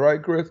about that,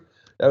 right, Chris?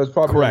 That was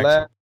probably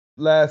correct.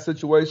 The last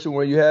situation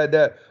where you had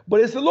that.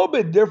 But it's a little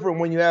bit different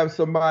when you have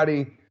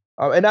somebody,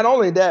 and not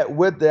only that,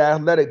 with the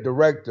athletic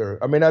director.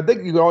 I mean, I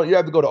think you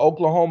have to go to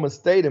Oklahoma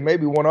State and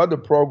maybe one other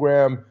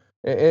program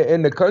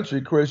in the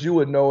country, Chris, you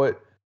would know it,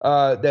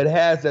 that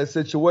has that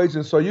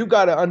situation. So you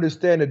got to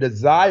understand the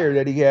desire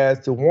that he has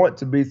to want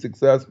to be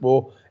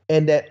successful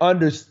and that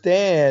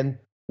understand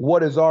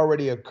what has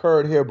already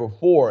occurred here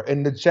before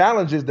and the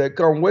challenges that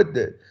come with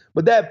it.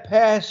 But that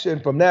passion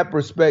from that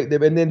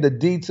perspective, and then the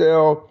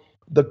detail,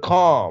 the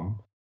calm,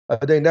 I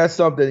think that's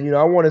something,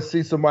 I want to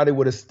see somebody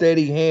with a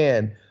steady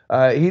hand.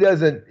 He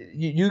doesn't,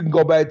 you can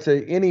go back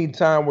to any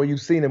time where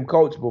you've seen him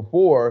coach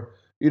before.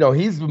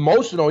 He's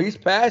emotional, he's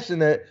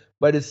passionate,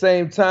 but at the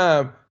same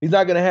time, he's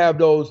not going to have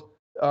those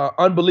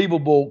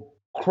unbelievable,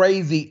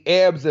 crazy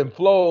ebbs and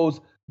flows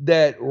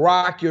that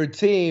rock your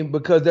team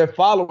because they're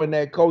following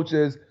that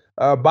coach's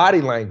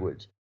body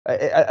language.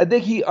 I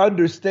think he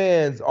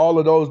understands all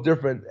of those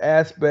different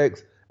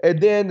aspects. And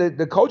then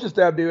the coaching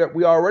staff that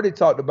we already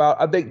talked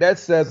about, I think that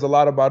says a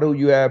lot about who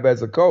you have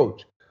as a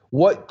coach.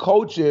 What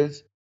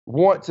coaches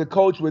want to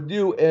coach with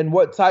you and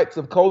what types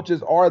of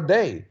coaches are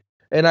they?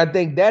 And I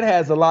think that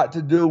has a lot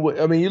to do with,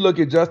 you look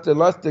at Justin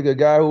Lustig, a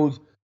guy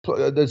who's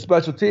the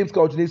special teams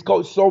coach, and he's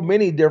coached so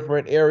many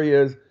different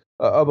areas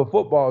of a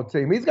football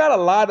team. He's got a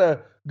lot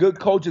of good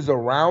coaches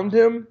around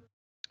him.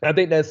 I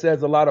think that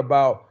says a lot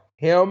about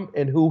him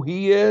and who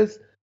he is,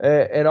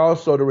 and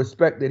also the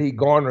respect that he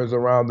garners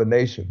around the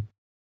nation.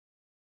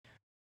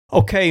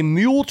 Okay,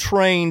 Mule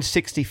Train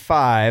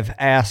 65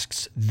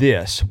 asks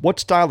this. What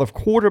style of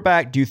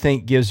quarterback do you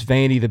think gives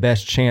Vandy the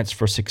best chance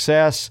for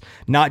success,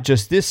 not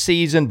just this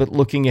season, but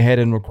looking ahead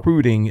in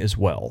recruiting as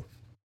well?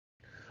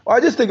 I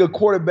just think a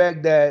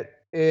quarterback that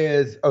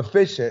is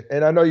efficient.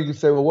 And I know you can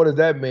say, well, what does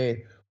that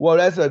mean? Well,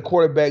 that's a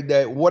quarterback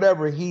that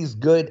whatever he's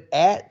good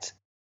at,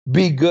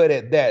 be good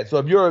at that. So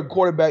if you're a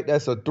quarterback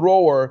that's a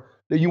thrower,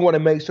 then you want to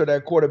make sure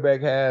that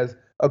quarterback has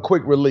a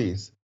quick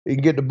release. He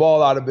can get the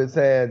ball out of his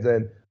hands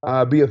and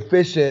be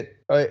efficient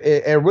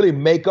and really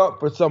make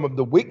up for some of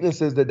the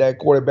weaknesses that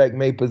quarterback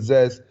may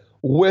possess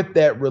with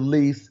that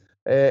release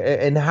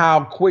and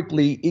how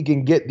quickly he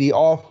can get the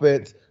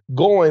offense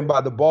going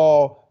by the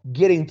ball,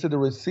 getting to the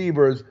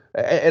receivers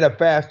at a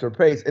faster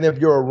pace. And if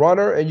you're a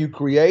runner and you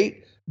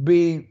create,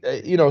 be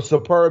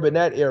superb in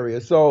that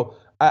area. So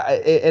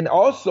and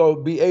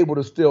also be able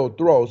to still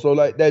throw. So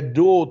like that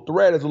dual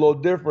threat is a little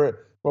different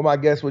from, I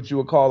guess, what you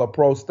would call a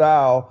pro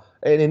style.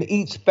 And in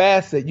each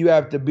facet, you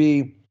have to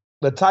be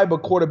the type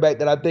of quarterback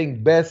that I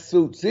think best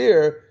suits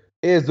here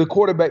is the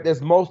quarterback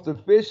that's most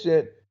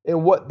efficient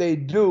in what they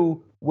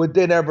do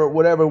within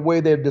whatever way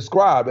they've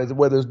described, as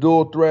whether it's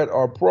dual threat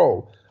or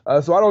pro.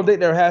 So I don't think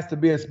there has to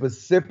be a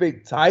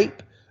specific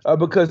type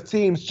because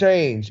teams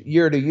change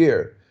year to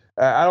year.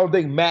 I don't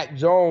think Mac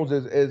Jones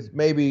is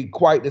maybe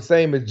quite the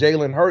same as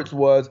Jalen Hurts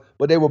was,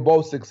 but they were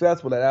both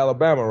successful at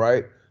Alabama,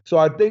 right? So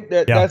I think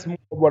that's more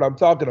what I'm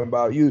talking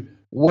about.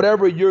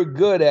 Whatever you're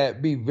good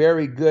at, be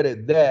very good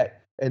at that.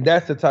 And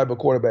that's the type of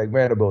quarterback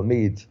Vanderbilt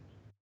needs.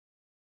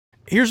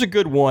 Here's a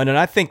good one, and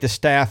I think the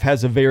staff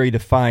has a very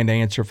defined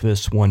answer for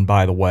this one,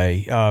 by the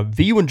way.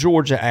 VU in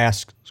Georgia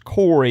asks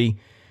Corey,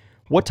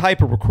 what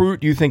type of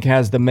recruit do you think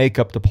has the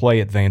makeup to play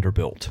at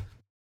Vanderbilt?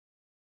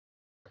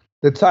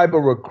 The type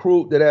of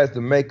recruit that has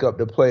the makeup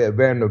to play at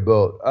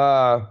Vanderbilt.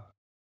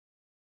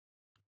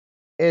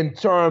 In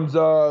terms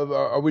of,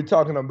 are we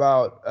talking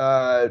about?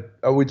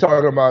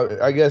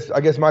 I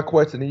guess my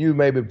question to you,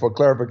 maybe for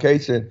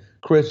clarification,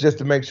 Chris, just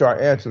to make sure I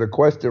answer the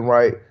question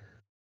right.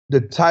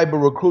 The type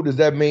of recruit, does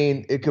that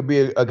mean it could be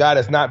a guy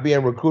that's not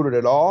being recruited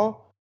at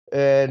all?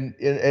 And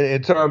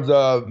in terms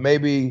of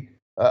maybe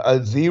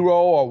a 0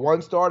 or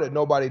 1 star that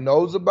nobody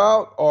knows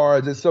about, or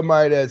is it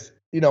somebody that's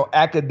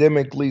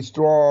academically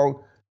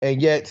strong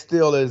and yet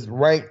still is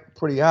ranked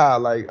pretty high?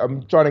 Like,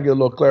 I'm trying to get a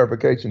little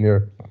clarification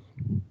here.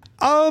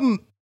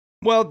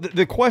 Well,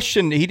 the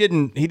question, he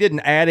didn't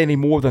add any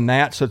more than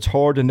that, so it's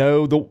hard to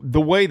know.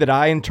 The way that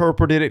I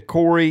interpreted it,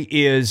 Corey,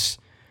 is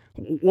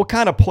what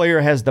kind of player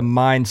has the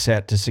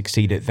mindset to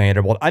succeed at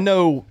Vanderbilt? I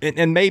know,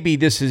 and maybe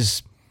this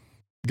is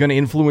going to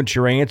influence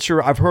your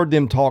answer. I've heard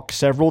them talk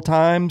several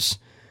times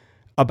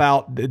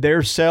about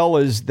their sell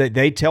is that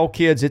they tell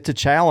kids it's a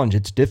challenge,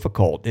 it's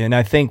difficult. And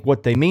I think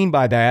what they mean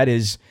by that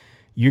is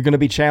you're going to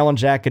be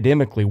challenged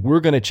academically.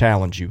 We're going to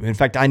challenge you. In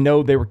fact, I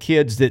know there were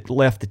kids that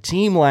left the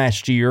team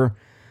last year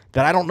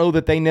that I don't know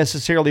that they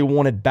necessarily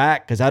wanted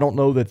back because I don't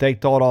know that they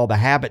thought all the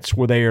habits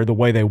were there the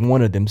way they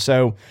wanted them.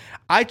 So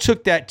I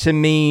took that to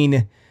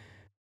mean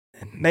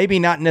maybe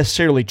not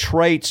necessarily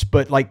traits,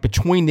 but like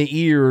between the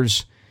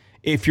ears,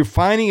 if you're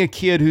finding a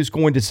kid who's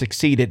going to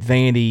succeed at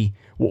Vandy,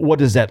 what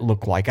does that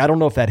look like? I don't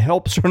know if that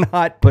helps or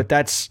not, but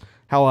that's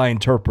how I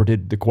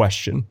interpreted the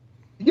question.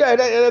 Yeah,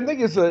 and I think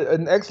it's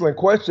an excellent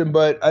question,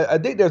 but I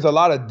think there's a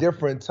lot of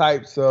different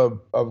types of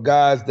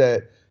guys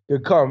that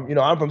could come.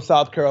 I'm from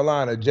South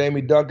Carolina.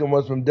 Jamie Duncan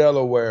was from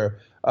Delaware.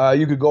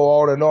 You could go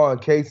on and on.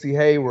 Casey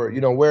Hayward,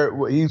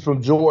 where he's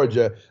from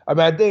Georgia. I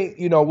mean, I think,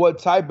 what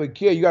type of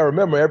kid, you got to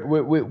remember,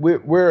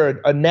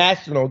 we're a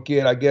national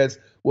kid, I guess,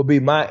 would be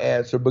my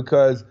answer,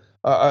 because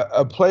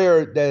a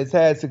player that has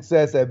had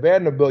success at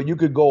Vanderbilt, you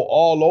could go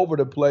all over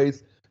the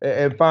place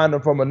and find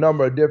them from a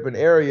number of different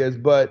areas.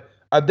 But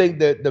I think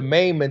that the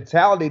main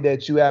mentality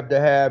that you have to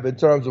have in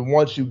terms of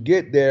once you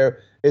get there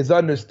is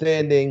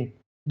understanding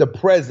the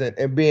present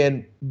and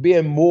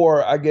being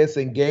more, I guess,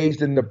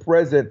 engaged in the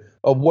present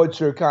of what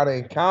you're kind of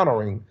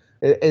encountering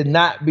and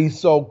not be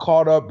so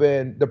caught up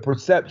in the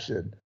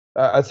perception.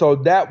 So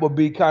that would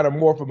be kind of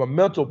more from a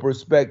mental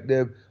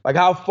perspective. Like,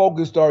 how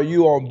focused are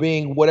you on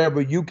being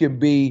whatever you can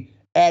be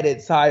at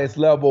its highest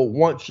level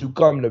once you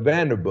come to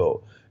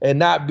Vanderbilt, and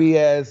not be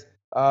as,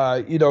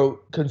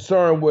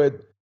 concerned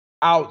with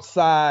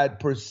outside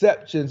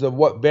perceptions of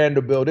what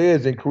Vanderbilt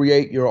is and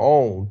create your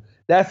own.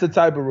 That's the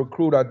type of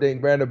recruit I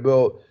think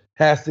Vanderbilt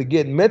has to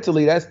get.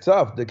 Mentally, that's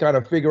tough to kind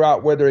of figure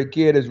out whether a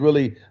kid is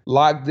really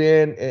locked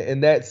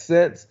in that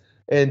sense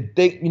and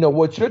think,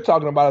 what you're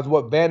talking about is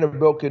what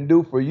Vanderbilt can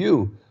do for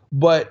you.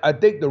 But I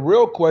think the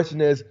real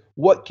question is,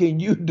 what can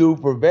you do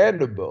for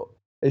Vanderbilt?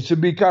 It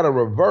should be kind of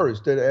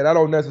reversed. And I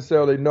don't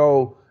necessarily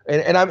know.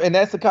 And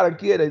that's the kind of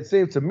kid it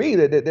seems to me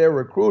that they're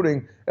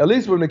recruiting, at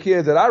least from the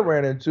kids that I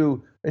ran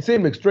into. They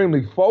seem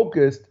extremely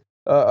focused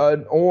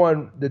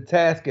on the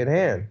task at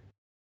hand.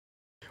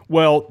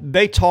 Well,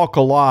 they talk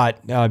a lot.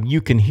 You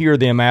can hear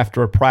them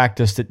after a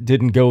practice that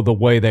didn't go the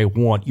way they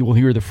want. You will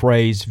hear the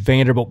phrase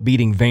Vanderbilt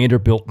beating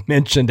Vanderbilt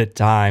mentioned at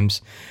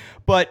times.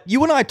 But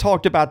you and I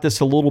talked about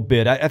this a little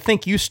bit. I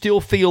think you still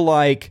feel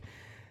like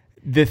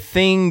the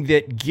thing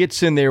that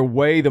gets in their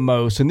way the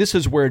most, and this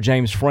is where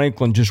James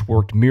Franklin just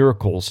worked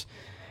miracles,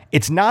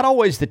 it's not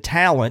always the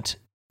talent,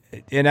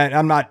 and I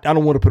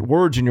don't want to put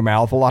words in your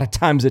mouth. A lot of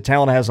times the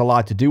talent has a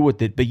lot to do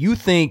with it, but you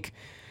think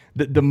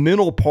that the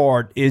mental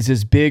part is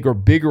as big or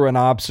bigger an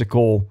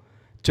obstacle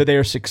to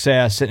their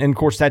success. And of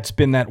course, that's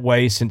been that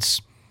way since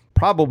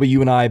probably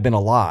you and I have been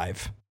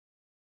alive.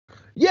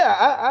 Yeah,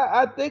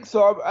 I think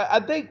so. I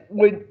think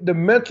with the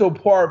mental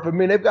part, I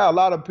mean, they've got a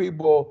lot of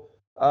people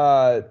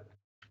that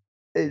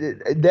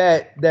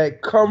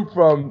come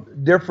from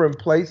different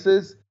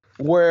places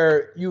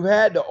where you've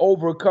had to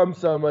overcome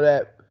some of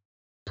that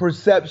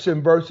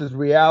perception versus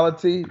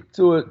reality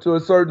to a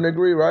certain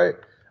degree, right?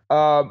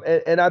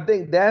 And I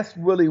think that's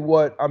really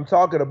what I'm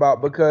talking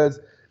about, because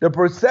the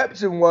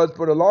perception was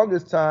for the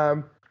longest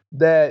time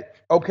that,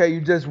 okay,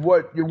 you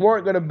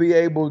weren't going to be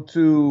able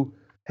to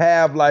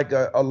have like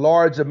a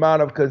large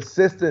amount of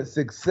consistent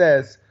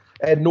success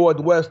at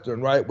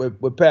Northwestern, right?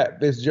 With Pat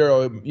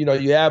Fitzgerald,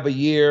 you have a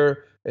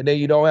year and then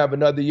you don't have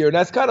another year. And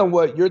that's kind of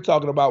what you're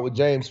talking about with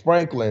James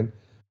Franklin.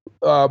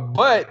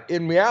 But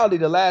in reality,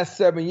 the last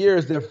 7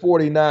 years, they're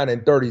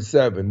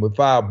 49-37 with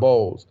 5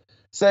 bowls.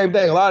 Same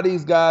thing. A lot of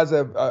these guys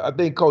have, I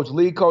think Coach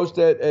Lee coached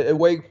at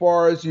Wake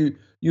Forest.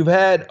 You've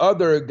had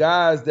other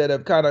guys that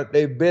have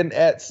they've been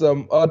at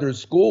some other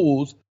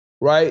schools,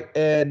 right?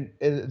 And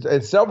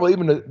several,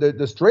 even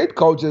the strength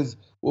coaches,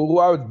 who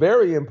I was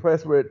very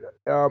impressed with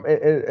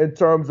in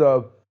terms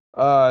of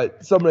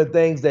some of the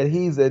things that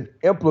he's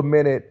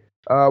implemented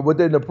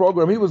within the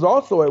program. He was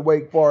also at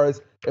Wake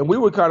Forest, and we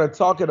were kind of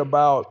talking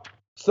about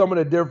some of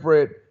the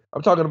different,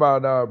 I'm talking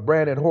about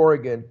Brandon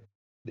Horrigan.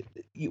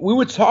 We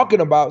were talking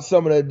about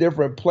some of the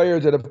different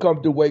players that have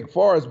come through Wake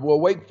Forest.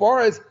 Well, Wake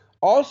Forest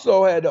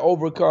also had to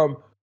overcome,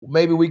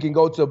 maybe we can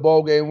go to a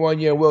bowl game one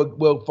year and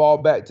we'll fall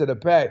back to the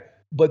pack,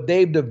 but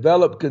they've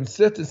developed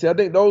consistency. I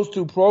think those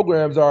two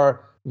programs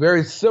are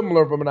very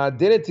similar from an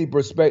identity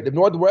perspective.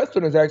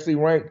 Northwestern is actually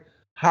ranked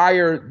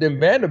higher than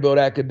Vanderbilt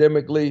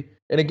academically.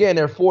 And again,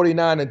 they're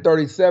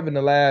 49-37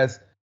 the last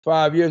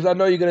 5 years. I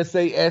know you're going to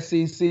say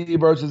SEC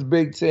versus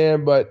Big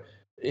Ten,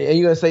 and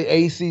you're going to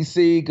say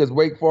ACC because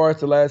Wake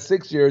Forest the last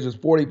 6 years is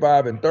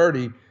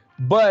 45-30.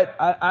 But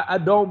I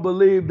don't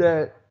believe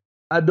that.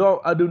 I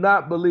do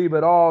not believe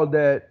at all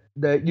that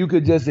you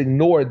could just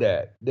ignore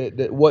that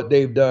what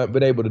they've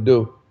been able to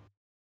do.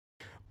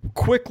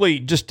 Quickly,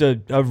 just a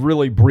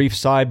really brief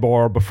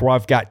sidebar before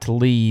I've got to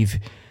leave.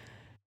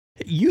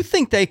 You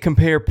think they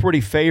compare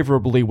pretty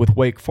favorably with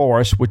Wake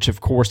Forest, which,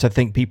 of course, I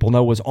think people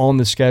know was on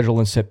the schedule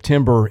in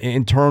September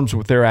in terms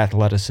with their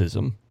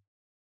athleticism.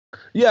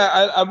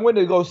 Yeah, I went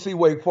to go see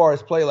Wake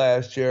Forest play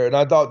last year, and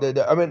I thought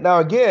now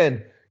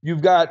again,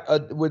 you've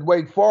got with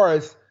Wake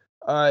Forest.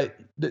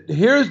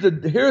 Here's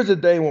the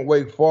thing with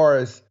Wake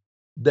Forest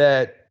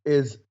that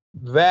is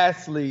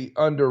vastly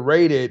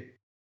underrated,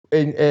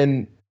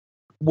 and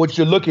what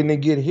you're looking to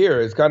get here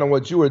is kind of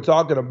what you were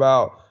talking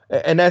about,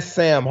 and that's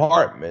Sam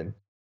Hartman.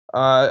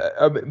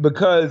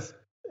 Because,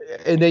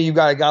 and then you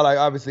got a guy like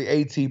obviously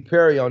A.T.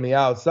 Perry on the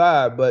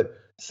outside, but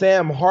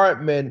Sam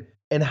Hartman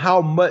and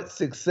how much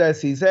success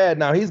he's had.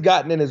 Now, he's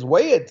gotten in his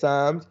way at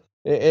times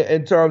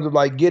in terms of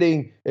like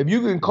if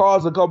you can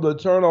cause a couple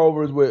of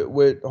turnovers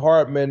with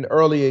Hartman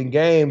early in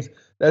games,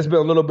 that's been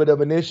a little bit of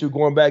an issue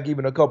going back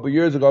even a couple of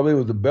years ago. I believe it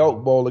was the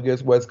Belk Bowl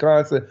against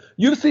Wisconsin.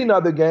 You've seen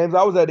other games.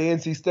 I was at the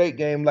NC State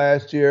game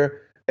last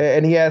year,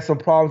 and he had some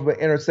problems with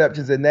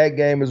interceptions in that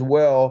game as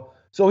well.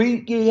 So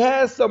he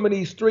has some of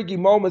these streaky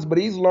moments, but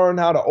he's learned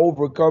how to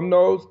overcome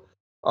those.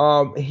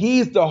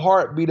 He's the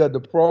heartbeat of the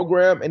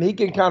program, and he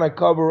can kind of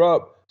cover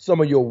up some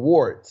of your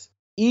warts,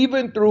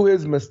 even through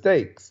his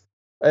mistakes.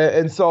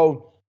 And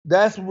so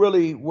that's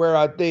really where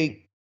I think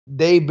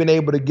they've been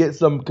able to get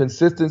some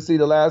consistency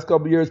the last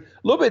couple of years. A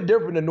little bit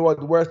different than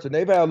Northwestern.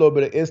 They've had a little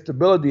bit of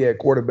instability at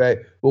quarterback,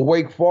 but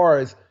Wake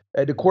Forest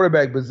at the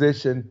quarterback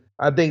position,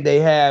 I think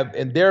they have,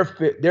 and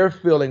they're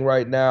feeling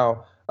right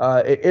now,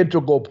 an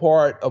integral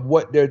part of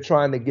what they're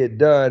trying to get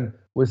done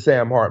with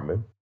Sam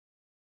Hartman.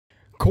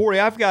 Corey,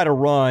 I've got to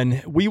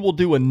run. We will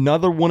do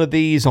another one of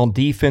these on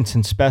defense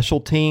and special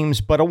teams,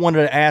 but I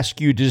wanted to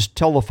ask you to just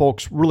tell the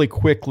folks really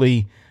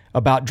quickly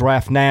about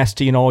Draft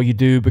Nasty and all you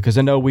do, because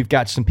I know we've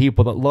got some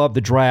people that love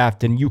the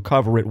draft and you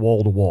cover it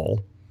wall to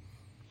wall.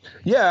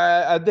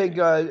 Yeah, I think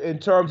in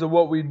terms of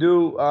what we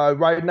do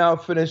right now,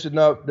 finishing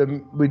up,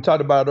 we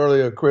talked about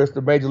earlier, Chris,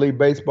 the Major League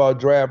Baseball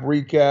draft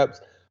recaps.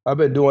 I've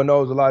been doing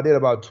those a lot.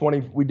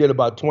 We did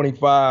about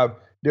 25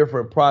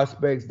 different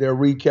prospects, their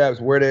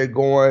recaps, where they're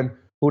going,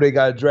 who they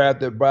got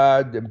drafted by.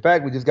 In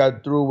fact, we just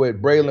got through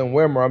with Braylon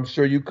Wimmer. I'm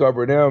sure you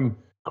covered him,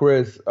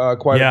 Chris,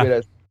 quite a bit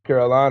at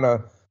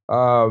Carolina.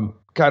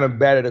 Kind of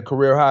batted a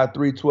career high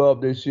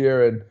 312 this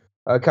year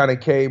and kind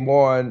of came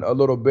on a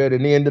little bit,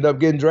 and he ended up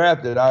getting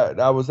drafted.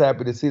 I was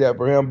happy to see that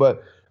for him.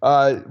 But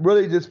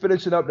really just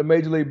finishing up the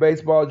Major League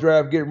Baseball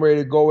draft, getting ready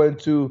to go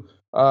into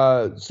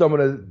some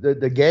of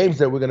the games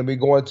that we're going to be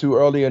going to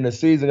early in the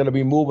season. Going to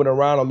be moving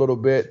around a little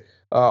bit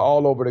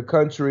all over the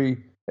country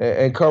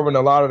and covering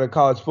a lot of the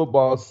college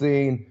football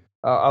scene.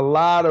 A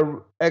lot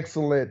of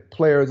excellent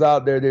players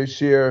out there this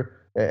year,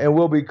 and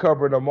we'll be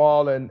covering them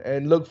all.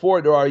 And look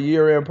forward to our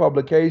year-end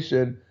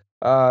publication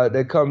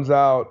that comes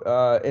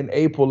out in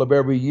April of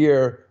every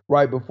year,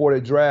 right before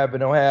the draft,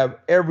 and it'll have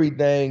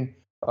everything,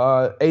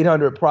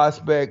 800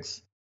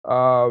 prospects,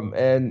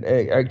 and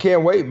I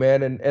can't wait,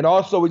 man. And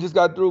also, we just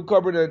got through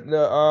covering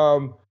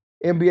the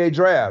NBA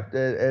draft,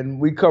 and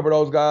we covered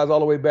those guys all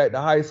the way back to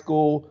high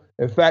school.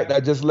 In fact, I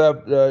just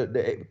left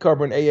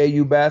covering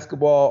AAU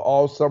basketball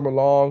all summer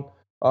long.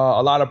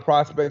 A lot of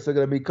prospects are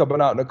going to be coming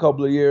out in a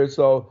couple of years.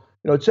 So,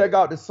 check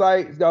out the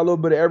site. It's got a little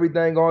bit of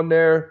everything on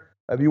there.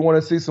 If you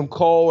want to see some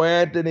Cole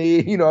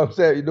Anthony,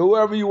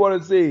 whoever you want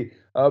to see,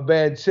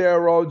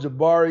 Banchero,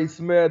 Jabari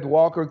Smith,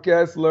 Walker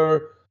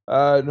Kessler,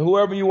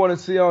 whoever you want to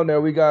see on there,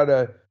 we got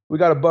a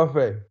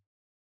buffet.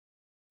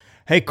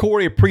 Hey,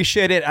 Corey,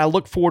 appreciate it. I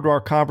look forward to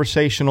our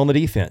conversation on the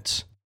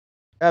defense.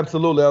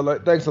 Absolutely.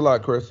 Thanks a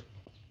lot, Chris.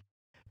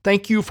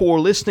 Thank you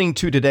for listening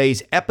to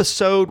today's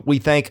episode. We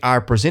thank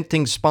our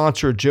presenting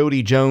sponsor,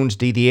 Jody Jones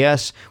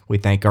DDS. We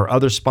thank our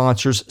other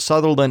sponsors,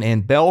 Sutherland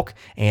and Belk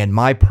and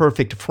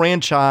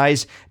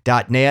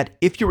MyPerfectFranchise.net.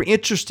 If you're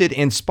interested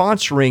in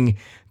sponsoring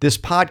this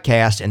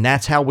podcast, and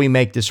that's how we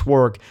make this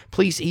work,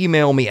 please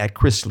email me at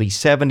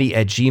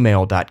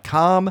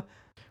chrisley70@gmail.com.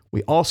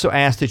 We also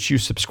ask that you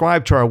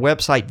subscribe to our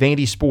website,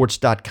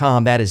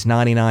 VandySports.com. That is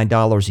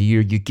 $99 a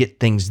year. You get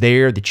things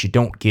there that you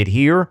don't get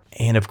here.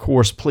 And of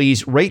course,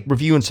 please rate,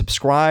 review, and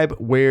subscribe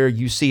where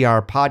you see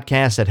our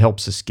podcast. That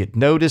helps us get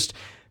noticed.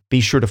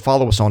 Be sure to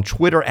follow us on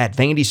Twitter at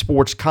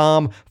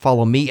VandySports.com.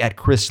 Follow me at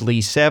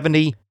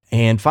ChrisLee70.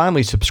 And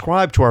finally,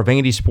 subscribe to our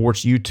Vandy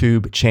Sports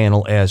YouTube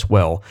channel as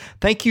well.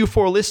 Thank you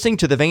for listening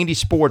to the Vandy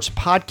Sports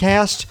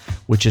Podcast,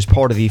 which is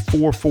part of the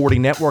 440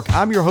 Network.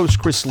 I'm your host,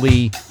 Chris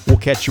Lee. We'll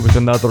catch you with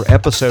another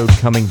episode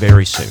coming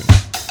very soon.